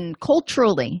 And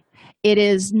culturally, it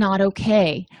is not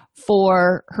okay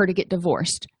for her to get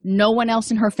divorced. No one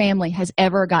else in her family has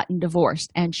ever gotten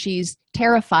divorced, and she's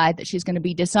terrified that she's going to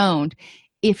be disowned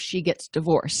if she gets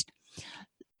divorced.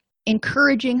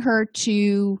 Encouraging her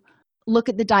to look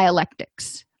at the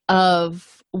dialectics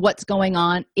of what's going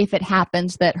on if it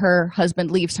happens that her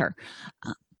husband leaves her,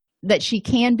 that she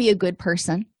can be a good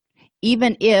person,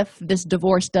 even if this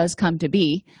divorce does come to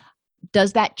be.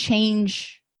 Does that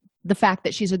change the fact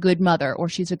that she's a good mother or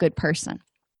she's a good person?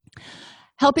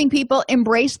 Helping people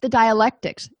embrace the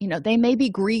dialectics. They may be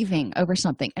grieving over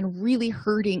something and really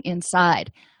hurting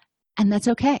inside, and that's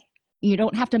okay. You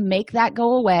don't have to make that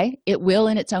go away. It will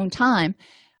in its own time,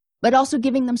 but also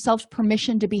giving themselves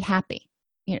permission to be happy.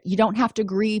 You don't have to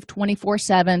grieve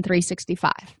 24/7,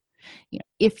 365.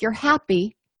 If you're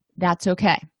happy, that's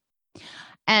okay.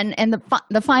 And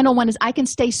the final one is, I can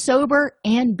stay sober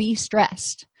and be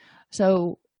stressed.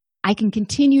 So I can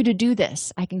continue to do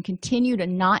this. I can continue to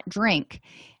not drink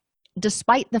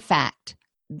despite the fact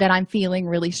that I'm feeling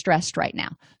really stressed right now.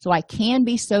 So I can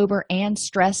be sober and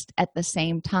stressed at the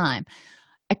same time.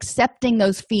 Accepting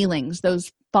those feelings,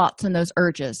 those thoughts, and those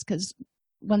urges. Because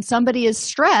when somebody is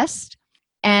stressed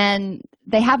and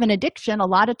they have an addiction, a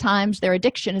lot of times their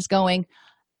addiction is going,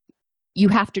 you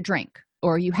have to drink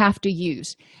or you have to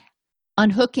use.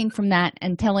 Unhooking from that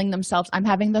and telling themselves, I'm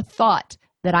having the thought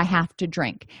that I have to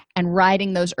drink, and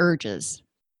riding those urges.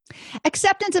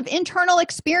 Acceptance of internal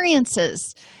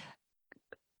experiences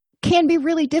can be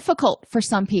really difficult for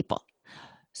some people.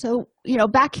 So,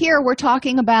 back here we're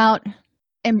talking about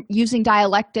using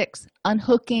dialectics,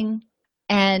 unhooking,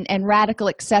 and radical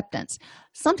acceptance.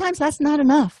 Sometimes that's not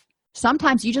enough.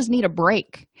 Sometimes you just need a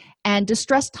break, and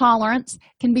distress tolerance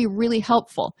can be really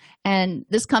helpful. And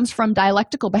this comes from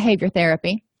dialectical behavior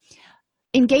therapy.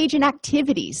 Engage in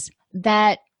activities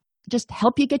that just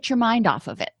help you get your mind off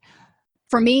of it.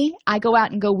 For me, I go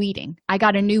out and go weeding. I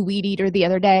got a new weed eater the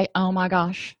other day. Oh my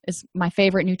gosh, it's my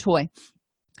favorite new toy.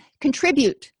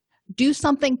 Contribute. Do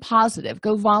something positive.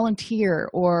 Go volunteer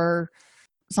or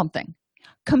something.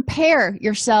 Compare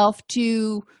yourself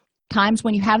to times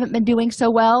when you haven't been doing so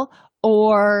well,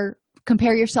 or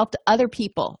compare yourself to other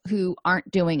people who aren't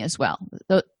doing as well.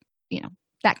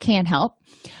 That can help.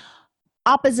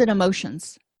 Opposite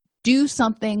emotions. Do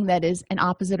something that is an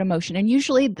opposite emotion. And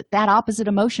usually that opposite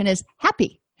emotion is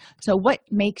happy. So what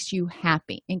makes you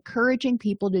happy? Encouraging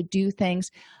people to do things.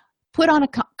 Put on a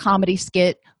comedy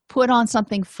skit. Put on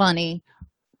something funny.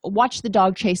 Watch the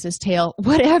dog chase his tail.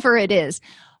 Whatever it is.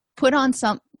 Put on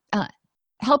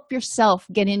help yourself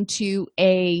get into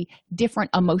a different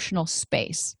emotional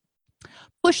space.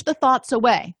 Push the thoughts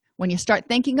away. When you start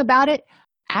thinking about it,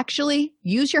 actually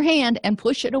use your hand and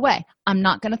push it away. I'm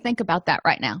not going to think about that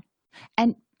right now.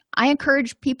 And I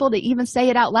encourage people to even say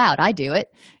it out loud. I do it.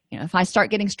 If I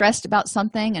start getting stressed about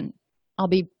something, and I'll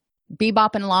be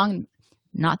bebopping along,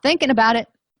 not thinking about it,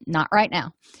 not right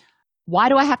now. Why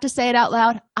do I have to say it out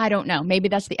loud? I don't know. Maybe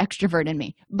that's the extrovert in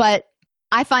me, but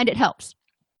I find it helps.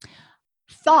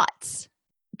 Thoughts.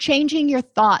 Changing your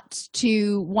thoughts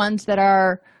to ones that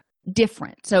are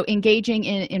different. So engaging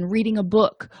in reading a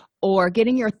book or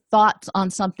getting your thoughts on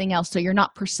something else so you're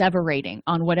not perseverating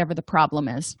on whatever the problem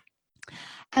is.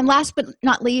 And last but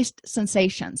not least,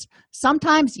 sensations.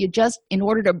 Sometimes you just, in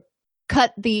order to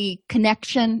cut the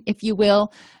connection, if you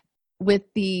will, with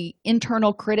the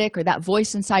internal critic or that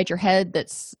voice inside your head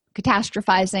that's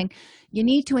catastrophizing, you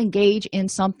need to engage in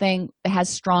something that has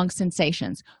strong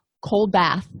sensations. Cold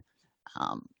bath,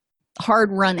 hard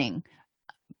running,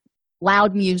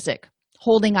 loud music,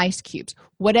 holding ice cubes,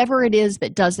 whatever it is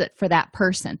that does it for that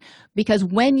person. Because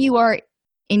when you are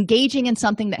engaging in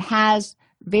something that has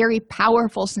very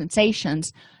powerful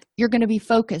sensations, you're going to be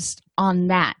focused on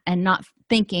that and not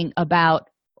thinking about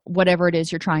whatever it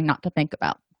is you're trying not to think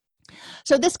about.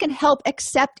 So this can help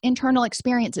accept internal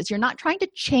experiences. You're not trying to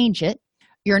change it.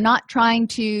 You're not trying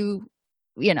to,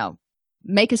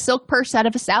 make a silk purse out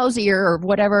of a sow's ear or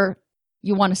whatever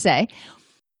you want to say.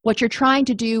 What you're trying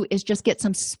to do is just get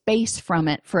some space from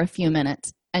it for a few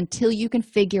minutes until you can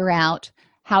figure out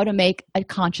how to make a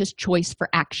conscious choice for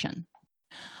action.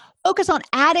 Focus on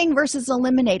adding versus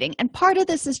eliminating. And part of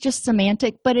this is just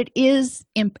semantic, but it is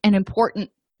an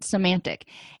important semantic.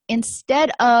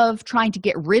 Instead of trying to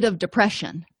get rid of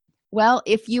depression, well,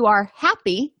 if you are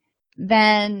happy,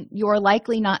 then you're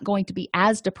likely not going to be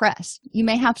as depressed. You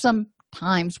may have some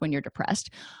times when you're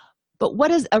depressed, but what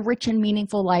does a rich and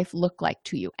meaningful life look like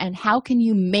to you? And how can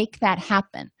you make that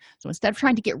happen? So instead of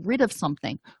trying to get rid of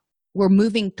something, we're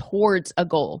moving towards a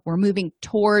goal. We're moving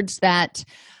towards that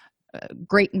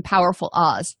great and powerful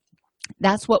Oz.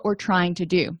 That's what we're trying to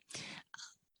do.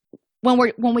 When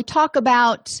we talk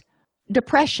about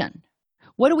depression,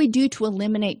 what do we do to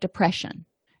eliminate depression?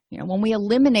 When we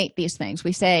eliminate these things,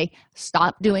 we say,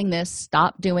 stop doing this,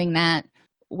 stop doing that,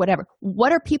 whatever.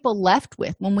 What are people left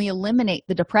with when we eliminate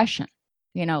the depression?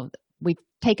 We've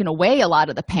taken away a lot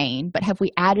of the pain, but have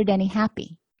we added any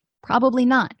happy? Probably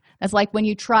not. That's like when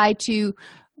you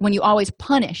always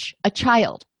punish a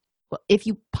child. Well, if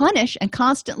you punish and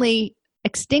constantly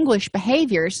extinguish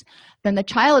behaviors, then the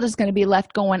child is going to be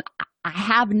left going, I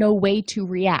have no way to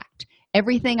react.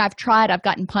 Everything I've tried, I've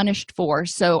gotten punished for,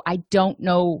 so I don't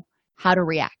know how to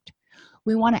react.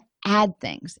 We want to add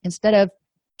things. Instead of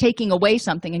taking away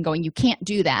something and going, you can't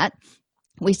do that,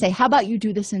 we say, how about you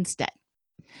do this instead?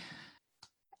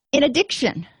 In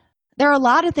addiction, there are a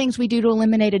lot of things we do to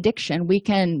eliminate addiction. We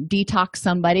can detox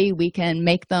somebody. We can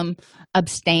make them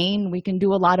abstain. We can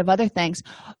do a lot of other things.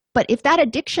 But if that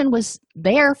addiction was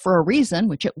there for a reason,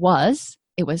 which it was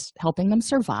helping them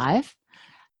survive,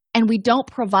 and we don't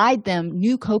provide them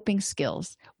new coping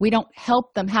skills, we don't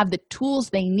help them have the tools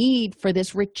they need for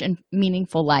this rich and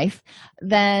meaningful life,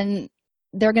 then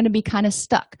they're going to be kind of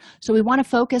stuck. So we want to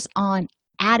focus on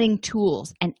adding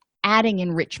tools and adding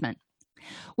enrichment.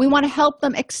 We want to help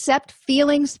them accept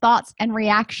feelings, thoughts, and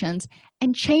reactions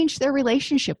and change their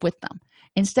relationship with them.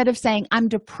 Instead of saying, I'm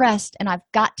depressed and I've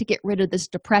got to get rid of this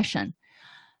depression,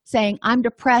 saying, I'm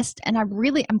depressed and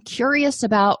I'm curious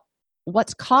about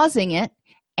what's causing it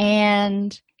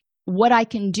and what I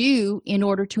can do in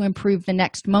order to improve the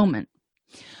next moment.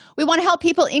 We want to help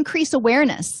people increase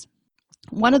awareness.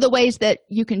 One of the ways that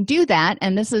you can do that,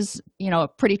 and this is, a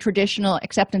pretty traditional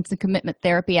acceptance and commitment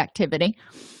therapy activity,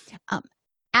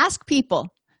 ask people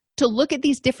to look at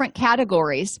these different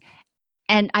categories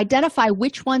and identify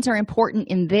which ones are important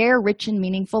in their rich and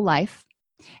meaningful life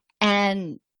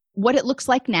and what it looks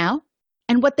like now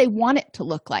and what they want it to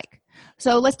look like.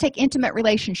 So let's take intimate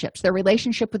relationships, their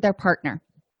relationship with their partner.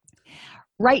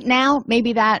 Right now,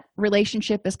 maybe that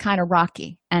relationship is kind of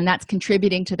rocky, and that's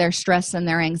contributing to their stress and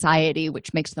their anxiety,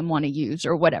 which makes them want to use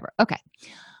or whatever. Okay.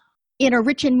 In a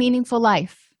rich and meaningful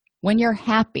life, when you're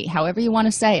happy, however you want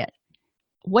to say it,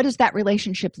 what does that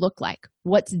relationship look like?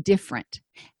 What's different?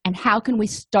 And how can we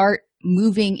start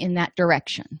moving in that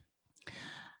direction?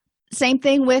 Same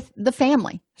thing with the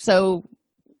family. So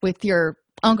with your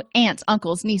aunts,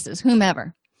 uncles, nieces,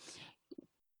 whomever.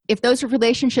 If those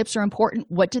relationships are important,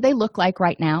 what do they look like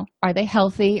right now? Are they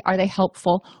healthy? Are they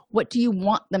helpful? What do you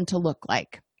want them to look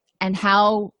like? And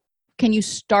how can you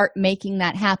start making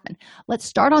that happen? Let's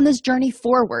start on this journey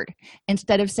forward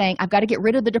instead of saying, I've got to get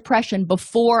rid of the depression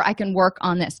before I can work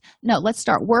on this. No, let's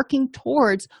start working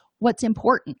towards what's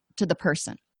important to the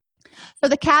person. So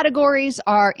the categories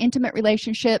are intimate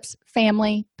relationships,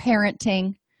 family,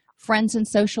 parenting, friends and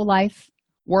social life,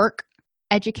 work,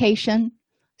 education,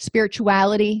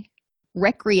 spirituality,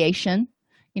 recreation,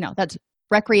 that's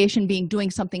recreation being doing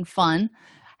something fun,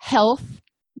 health,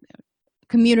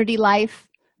 community life,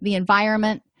 the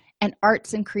environment, and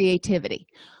arts and creativity.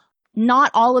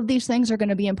 Not all of these things are going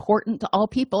to be important to all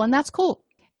people, and that's cool.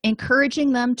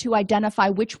 Encouraging them to identify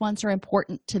which ones are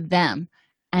important to them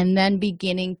and then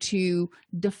beginning to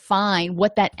define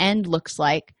what that end looks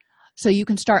like so you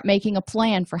can start making a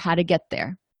plan for how to get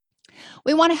there.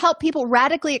 We want to help people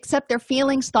radically accept their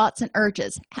feelings, thoughts, and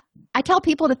urges. I tell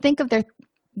people to think of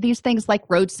these things like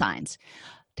road signs.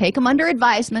 Take them under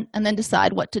advisement and then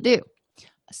decide what to do.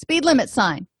 A speed limit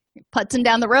sign. You're putzing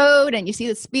down the road and you see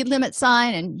the speed limit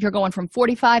sign and you're going from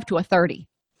 45 to a 30.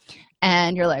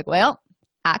 And you're like, well,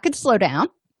 I could slow down,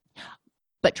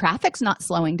 but traffic's not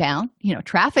slowing down.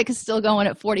 Traffic is still going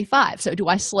at 45. So do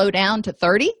I slow down to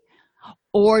 30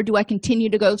 or do I continue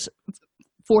to go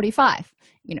 45?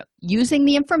 Using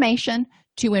the information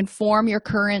to inform your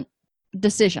current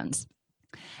decisions.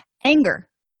 Anger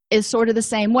is sort of the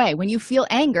same way. When you feel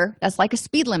anger, that's like a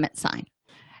speed limit sign.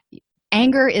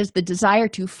 Anger is the desire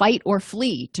to fight or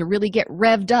flee, to really get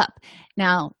revved up.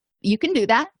 Now, you can do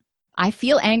that. I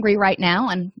feel angry right now,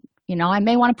 and I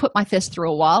may want to put my fist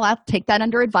through a wall. I'll take that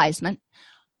under advisement.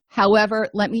 However,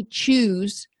 let me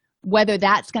choose whether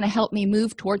that's going to help me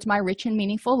move towards my rich and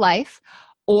meaningful life,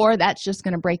 or that's just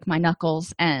going to break my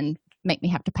knuckles and make me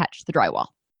have to patch the drywall.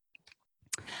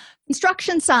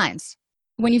 Construction signs.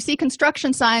 When you see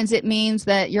construction signs, it means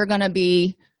that you're going to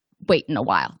be waiting a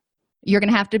while. You're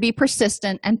going to have to be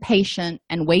persistent and patient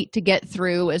and wait to get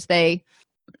through as they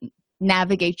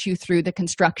navigate you through the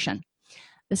construction.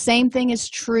 The same thing is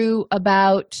true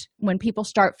about when people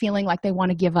start feeling like they want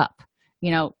to give up.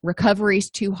 Recovery's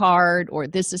too hard, or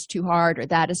this is too hard, or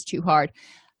that is too hard.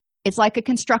 It's like a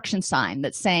construction sign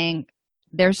that's saying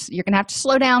you're going to have to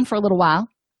slow down for a little while.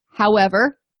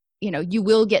 However, you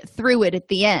will get through it at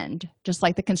the end, just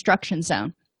like the construction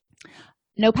zone.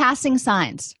 No passing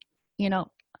signs.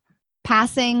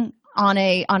 Passing on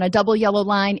a double yellow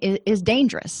line is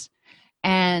dangerous.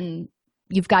 And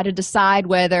you've got to decide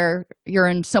whether you're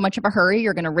in so much of a hurry,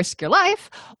 you're going to risk your life,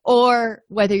 or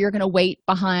whether you're going to wait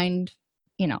behind,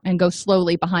 and go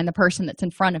slowly behind the person that's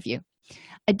in front of you.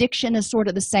 Addiction is sort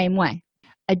of the same way.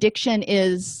 Addiction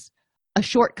is a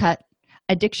shortcut.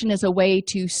 Addiction is a way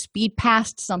to speed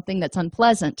past something that's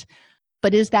unpleasant,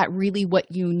 but is that really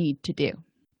what you need to do?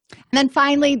 And then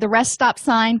finally, the rest stop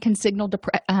sign can signal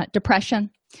depression.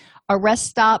 A rest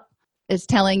stop is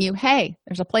telling you, hey,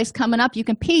 there's a place coming up. You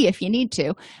can pee if you need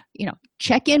to.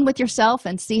 Check in with yourself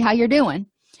and see how you're doing.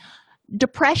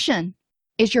 Depression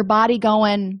is your body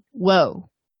going, whoa,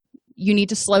 you need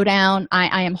to slow down.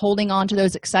 I am holding on to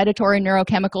those excitatory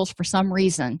neurochemicals for some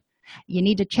reason. You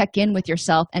need to check in with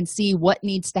yourself and see what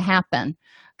needs to happen,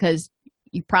 because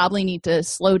you probably need to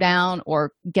slow down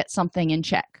or get something in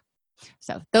check.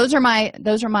 So those are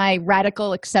my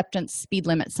radical acceptance speed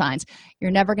limit signs.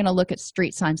 You're never going to look at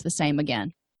street signs the same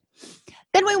again.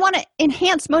 Then we want to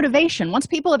enhance motivation. Once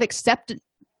people have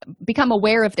become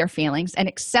aware of their feelings and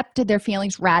accepted their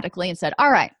feelings radically and said,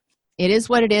 all right, it is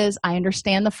what it is. I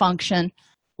understand the function.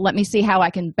 Let me see how I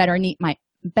can better meet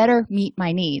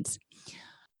my needs.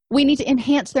 We need to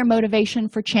enhance their motivation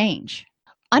for change.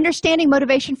 Understanding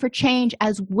motivation for change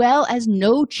as well as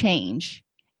no change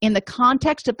in the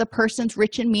context of the person's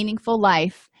rich and meaningful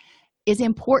life is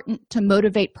important to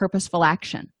motivate purposeful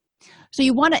action. So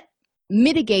you want to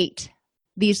mitigate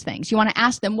these things. You want to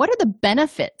ask them, what are the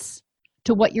benefits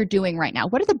to what you're doing right now?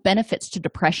 What are the benefits to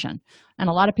depression? And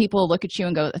a lot of people look at you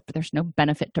and go, but there's no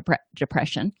benefit to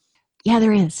depression. Yeah,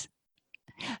 there is.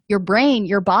 Your brain,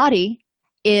 your body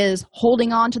is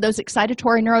holding on to those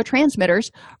excitatory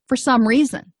neurotransmitters for some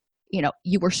reason.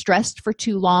 You were stressed for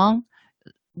too long,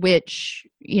 which,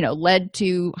 led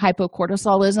to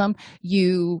hypocortisolism.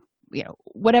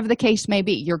 Whatever the case may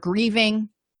be, you're grieving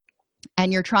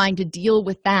and you're trying to deal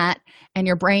with that, and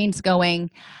your brain's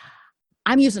going,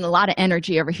 I'm using a lot of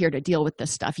energy over here to deal with this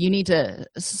stuff. You need to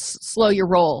slow your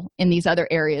roll in these other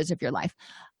areas of your life.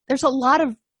 There's a lot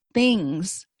of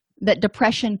things that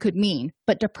depression could mean,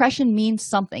 but depression means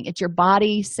something. It's your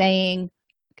body saying,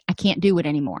 I can't do it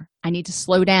anymore. I need to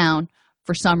slow down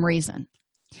for some reason.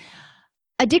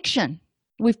 Addiction.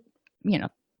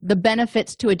 The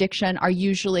benefits to addiction are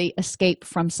usually escape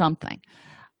from something.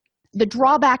 The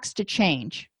drawbacks to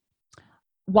change.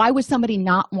 Why would somebody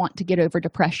not want to get over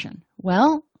depression?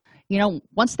 Well,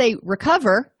 once they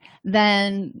recover,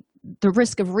 then the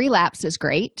risk of relapse is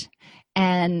great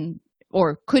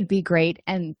or could be great,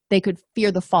 and they could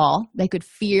fear the fall. They could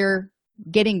fear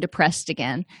getting depressed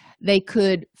again. They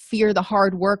could fear the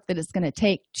hard work that it's going to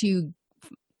take to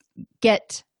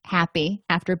get happy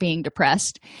after being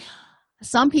depressed.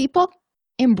 Some people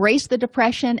embrace the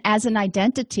depression as an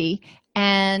identity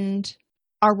and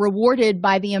are rewarded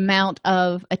by the amount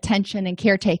of attention and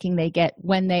caretaking they get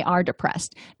when they are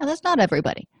depressed. Now, that's not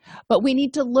everybody, but we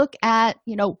need to look at,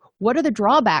 what are the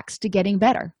drawbacks to getting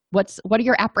better? What are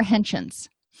your apprehensions?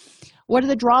 What are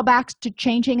the drawbacks to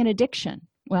changing an addiction?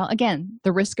 Well, again,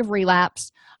 the risk of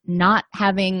relapse, not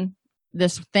having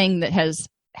this thing that has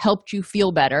helped you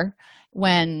feel better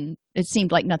when it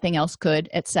seemed like nothing else could,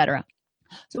 etc.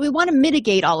 So we want to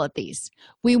mitigate all of these.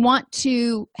 We want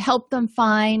to help them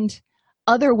find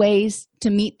other ways to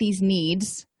meet these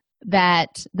needs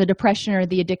that the depression or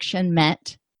the addiction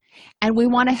met. And we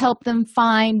want to help them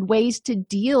find ways to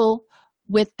deal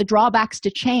with the drawbacks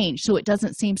to change so it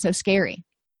doesn't seem so scary.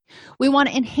 We want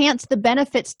to enhance the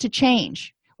benefits to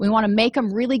change. We want to make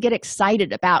them really get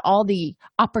excited about all the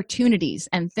opportunities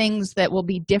and things that will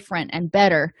be different and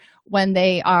better when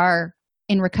they are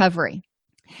in recovery.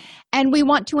 And we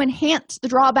want to enhance the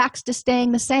drawbacks to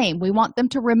staying the same. We want them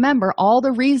to remember all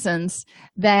the reasons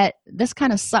that this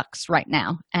kind of sucks right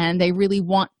now, and they really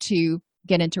want to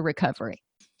get into recovery.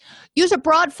 Use a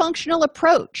broad functional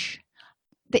approach.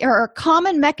 There are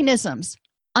common mechanisms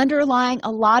underlying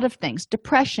a lot of things: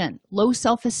 depression, low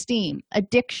self-esteem,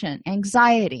 addiction,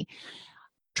 anxiety.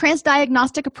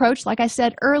 Transdiagnostic approach, like I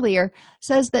said earlier,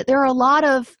 says that there are a lot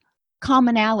of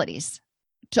commonalities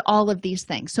to all of these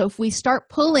things. So if we start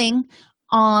pulling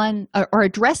on or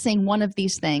addressing one of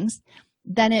these things,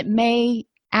 then it may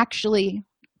actually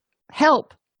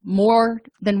help more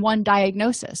than one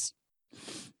diagnosis.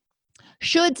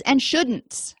 Shoulds and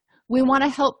shouldn'ts. We want to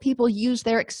help people use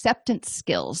their acceptance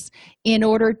skills in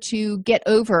order to get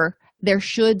over their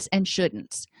shoulds and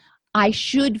shouldn'ts. I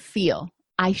should feel,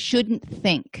 I shouldn't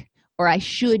think, or I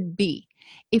should be.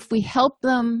 If we help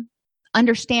them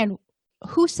understand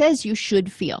who says you should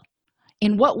feel,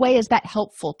 in what way is that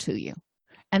helpful to you,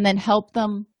 and then help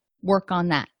them work on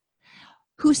that.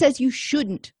 Who says you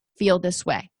shouldn't feel this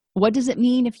way? What does it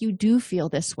mean if you do feel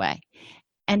this way?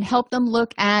 And help them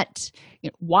look at,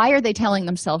 why are they telling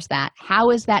themselves that?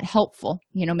 How is that helpful?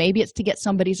 Maybe it's to get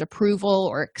somebody's approval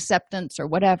or acceptance or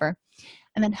whatever.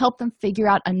 And then help them figure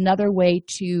out another way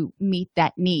to meet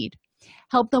that need.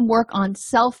 Help them work on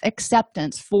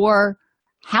self-acceptance for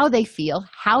how they feel,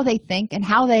 how they think, and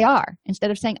how they are.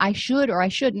 Instead of saying, I should or I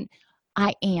shouldn't,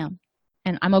 I am,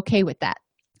 and I'm okay with that.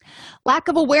 Lack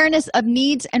of awareness of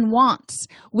needs and wants.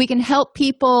 We can help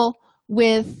people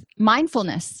with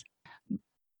mindfulness,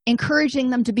 encouraging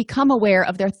them to become aware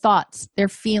of their thoughts, their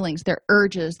feelings, their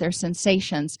urges, their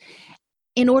sensations,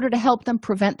 in order to help them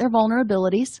prevent their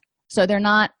vulnerabilities so they're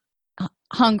not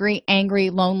hungry, angry,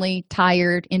 lonely,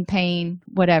 tired, in pain,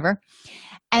 whatever.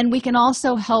 And we can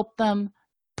also help them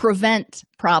prevent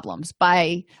problems.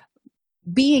 By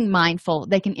being mindful,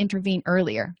 they can intervene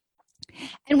earlier.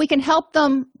 And we can help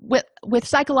them with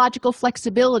psychological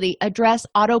flexibility address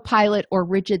autopilot or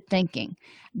rigid thinking,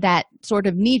 that sort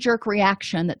of knee-jerk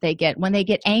reaction that they get when they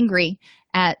get angry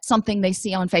at something they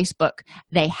see on Facebook.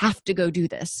 They have to go do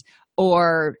this,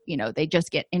 or they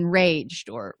just get enraged,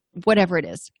 or whatever it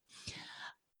is.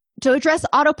 To address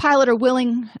autopilot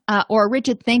or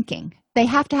rigid thinking, they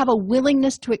have to have a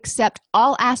willingness to accept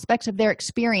all aspects of their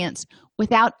experience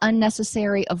without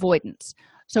unnecessary avoidance.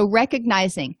 So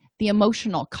recognizing the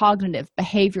emotional, cognitive,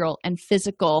 behavioral, and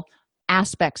physical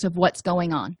aspects of what's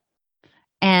going on.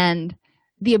 And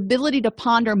the ability to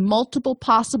ponder multiple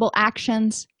possible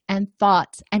actions and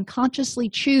thoughts and consciously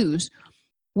choose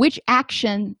which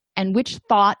action and which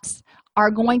thoughts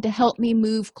are going to help me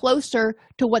move closer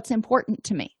to what's important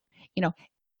to me.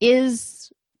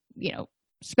 Is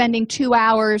spending 2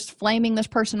 hours flaming this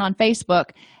person on Facebook,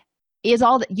 is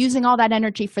using all that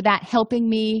energy for that helping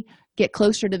me get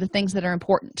closer to the things that are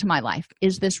important to my life?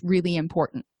 Is this really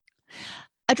important?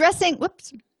 Addressing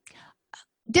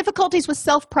difficulties with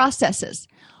self-processes.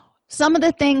 Some of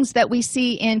the things that we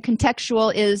see in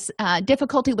Contextual is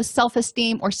difficulty with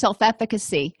self-esteem or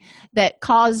self-efficacy that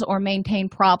cause or maintain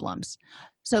problems.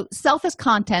 So self as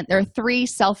content, there are 3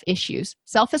 self issues.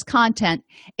 Self as content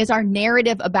is our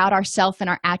narrative about ourself and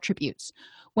our attributes.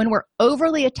 When we're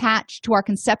overly attached to our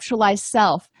conceptualized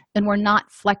self, then we're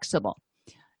not flexible.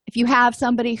 If you have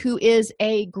somebody who is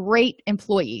a great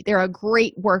employee, they're a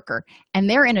great worker, and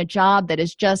they're in a job that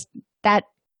is just that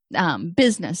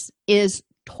business is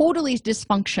totally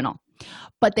dysfunctional,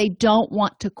 but they don't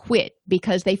want to quit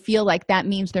because they feel like that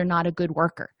means they're not a good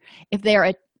worker. If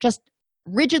they're just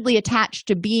rigidly attached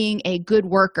to being a good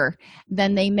worker,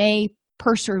 then they may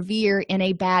persevere in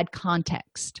a bad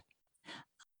context.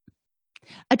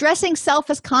 Addressing self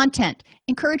as content,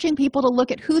 encouraging people to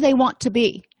look at who they want to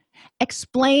be.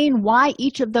 Explain why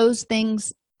each of those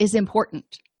things is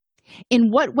important.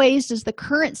 In what ways does the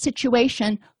current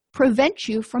situation prevent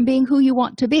you from being who you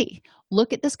want to be?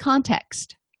 Look at this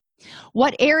context.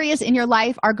 What areas in your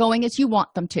life are going as you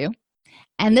want them to?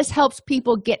 And this helps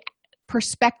people get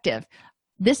perspective.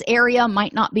 This area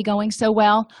might not be going so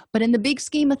well, but in the big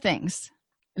scheme of things,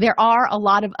 there are a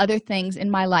lot of other things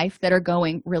in my life that are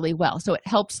going really well. So it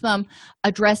helps them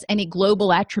address any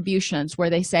global attributions where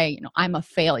they say, I'm a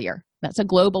failure. That's a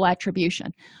global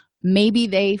attribution. Maybe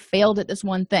they failed at this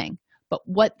one thing, but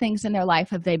what things in their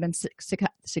life have they been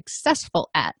successful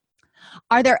at?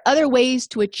 Are there other ways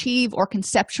to achieve or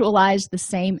conceptualize the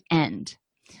same end?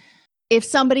 If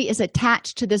somebody is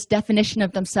attached to this definition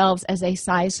of themselves as a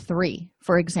size 3,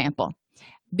 for example,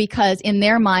 because in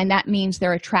their mind that means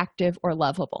they're attractive or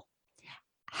lovable,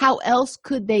 how else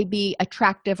could they be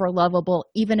attractive or lovable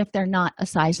even if they're not a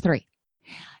size 3?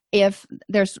 If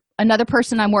there's another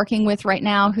person I'm working with right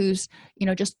now who's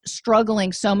just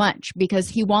struggling so much because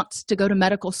he wants to go to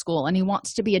medical school and he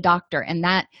wants to be a doctor, and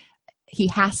that he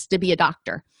has to be a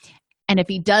doctor, and if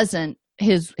he doesn't,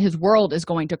 his world is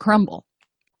going to crumble.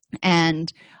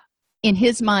 And in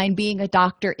his mind, being a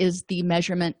doctor is the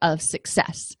measurement of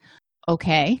success.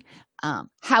 Okay,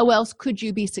 how else could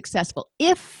you be successful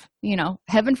if,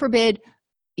 heaven forbid,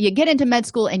 you get into med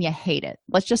school and you hate it?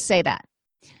 Let's just say that.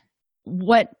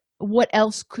 What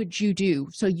else could you do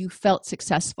so you felt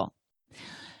successful?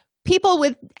 People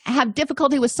have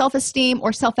difficulty with self-esteem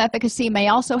or self-efficacy may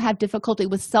also have difficulty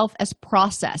with self as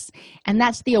process, and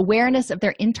that's the awareness of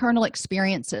their internal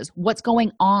experiences, what's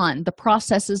going on, the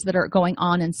processes that are going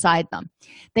on inside them.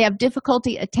 They have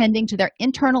difficulty attending to their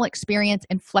internal experience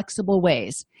in flexible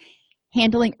ways,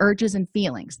 handling urges and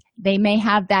feelings. They may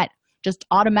have that just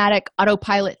automatic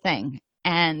autopilot thing,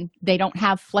 and they don't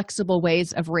have flexible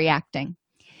ways of reacting.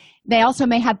 They also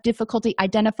may have difficulty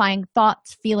identifying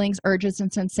thoughts, feelings, urges,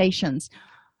 and sensations.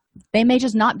 They may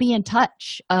just not be in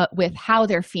touch with how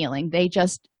they're feeling. They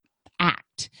just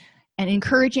act. And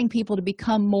encouraging people to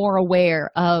become more aware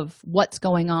of what's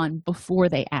going on before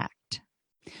they act.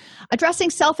 Addressing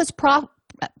self as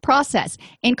process.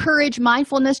 Encourage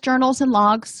mindfulness journals and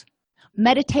logs.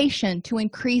 Meditation to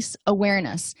increase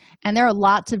awareness. And there are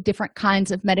lots of different kinds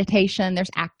of meditation. There's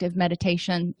active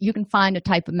meditation. You can find a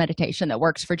type of meditation that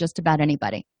works for just about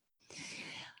anybody.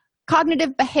 Cognitive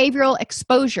behavioral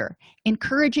exposure,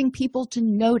 encouraging people to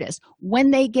notice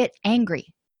when they get angry.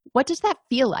 What does that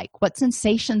feel like? What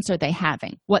sensations are they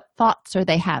having? What thoughts are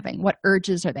they having? What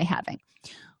urges are they having?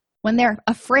 When they're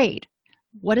afraid,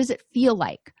 what does it feel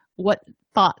like? What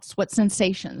thoughts, what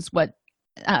sensations, what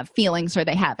feelings are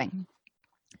they having?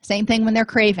 Same thing when they're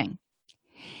craving.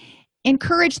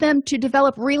 Encourage them to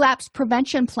develop relapse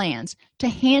prevention plans to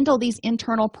handle these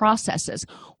internal processes.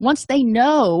 Once they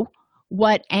know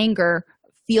what anger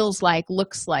feels like,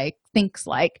 looks like, thinks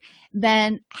like,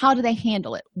 then how do they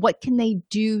handle it? What can they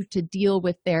do to deal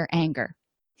with their anger?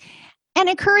 And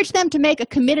encourage them to make a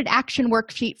committed action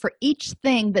worksheet for each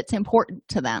thing that's important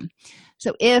to them.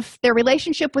 So if their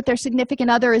relationship with their significant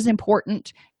other is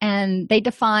important and they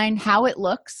define how it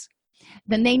looks,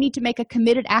 then they need to make a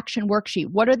committed action worksheet.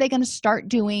 What are they going to start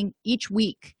doing each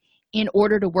week in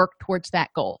order to work towards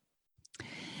that goal?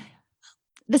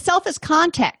 The self as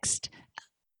context.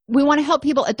 We want to help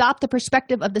people adopt the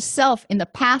perspective of the self in the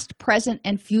past, present,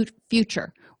 and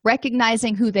future,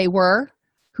 recognizing who they were,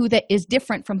 who that is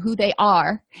different from who they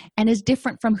are, and is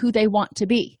different from who they want to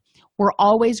be. We're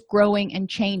always growing and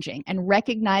changing, and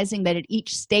recognizing that at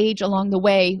each stage along the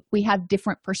way, we have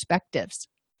different perspectives.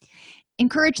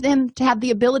 Encourage them to have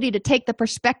the ability to take the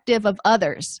perspective of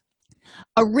others.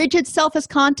 A rigid self as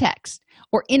context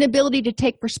or inability to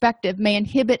take perspective may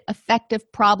inhibit effective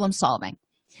problem solving.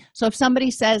 So if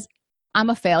somebody says, I'm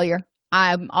a failure,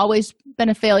 I've always been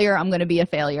a failure, I'm going to be a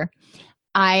failure.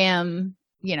 I am,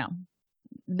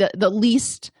 the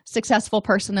least successful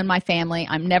person in my family.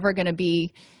 I'm never going to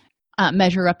be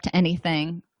measure up to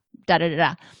anything,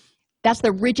 da-da-da-da. That's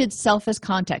the rigid self as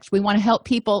context. We want to help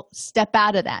people step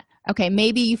out of that. Okay,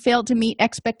 maybe you failed to meet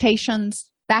expectations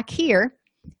back here.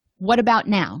 What about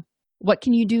now? What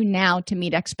can you do now to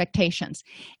meet expectations?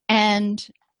 And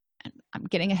I'm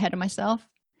getting ahead of myself.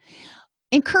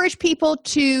 Encourage people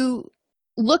to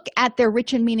look at their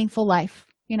rich and meaningful life,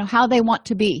 how they want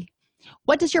to be.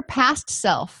 What does your past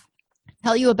self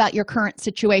tell you about your current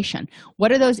situation?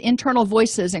 What are those internal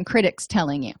voices and critics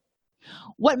telling you?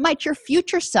 What might your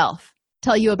future self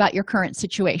tell you about your current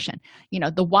situation?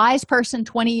 The wise person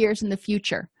 20 years in the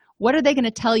future, what are they going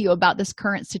to tell you about this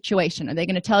current situation? Are they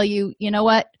going to tell you,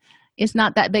 what? It's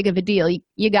not that big of a deal.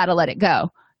 You got to let it go.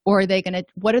 Or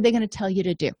what are they going to tell you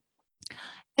to do?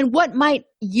 And what might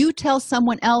you tell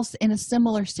someone else in a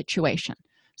similar situation?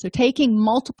 So taking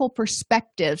multiple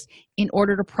perspectives in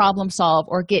order to problem solve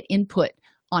or get input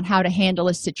on how to handle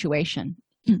a situation.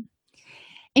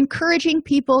 Encouraging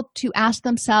people to ask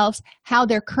themselves how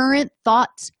their current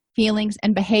thoughts, feelings,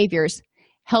 and behaviors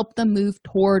help them move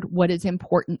toward what is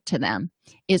important to them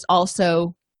is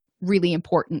also really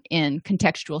important in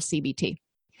contextual CBT.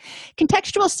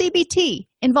 Contextual CBT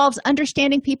involves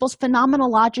understanding people's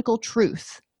phenomenological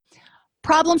truth.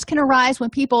 Problems can arise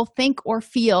when people think or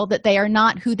feel that they are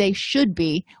not who they should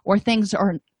be, or things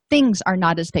are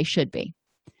not as they should be.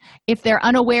 If they're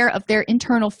unaware of their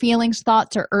internal feelings,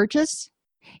 thoughts, or urges,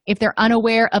 if they're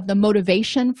unaware of the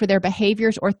motivation for their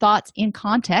behaviors or thoughts in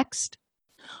context,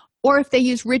 or if they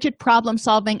use rigid problem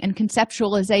solving and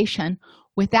conceptualization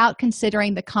without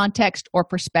considering the context or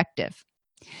perspective.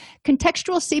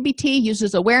 Contextual CBT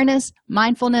uses awareness,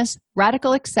 mindfulness,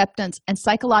 radical acceptance, and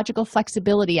psychological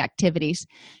flexibility activities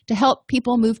to help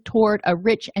people move toward a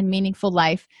rich and meaningful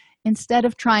life instead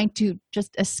of trying to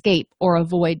just escape or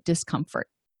avoid discomfort.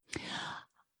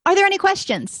 Are there any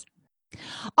questions?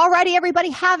 Alrighty,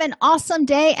 everybody, have an awesome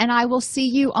day, and I will see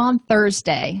you on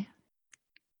Thursday.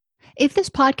 If this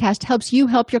podcast helps you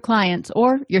help your clients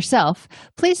or yourself,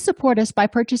 please support us by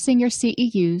purchasing your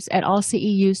CEUs at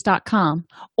allceus.com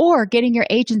or getting your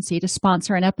agency to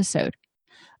sponsor an episode.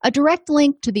 A direct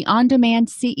link to the on-demand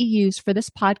CEUs for this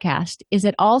podcast is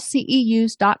at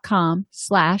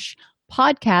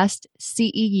allceus.com/podcast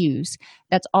CEUs.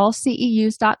 That's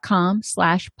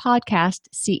allceus.com/podcast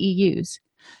CEUs.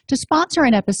 To sponsor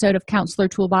an episode of Counselor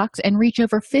Toolbox and reach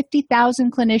over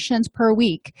 50,000 clinicians per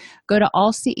week, go to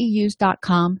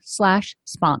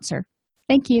allceus.com/sponsor.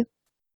 Thank you.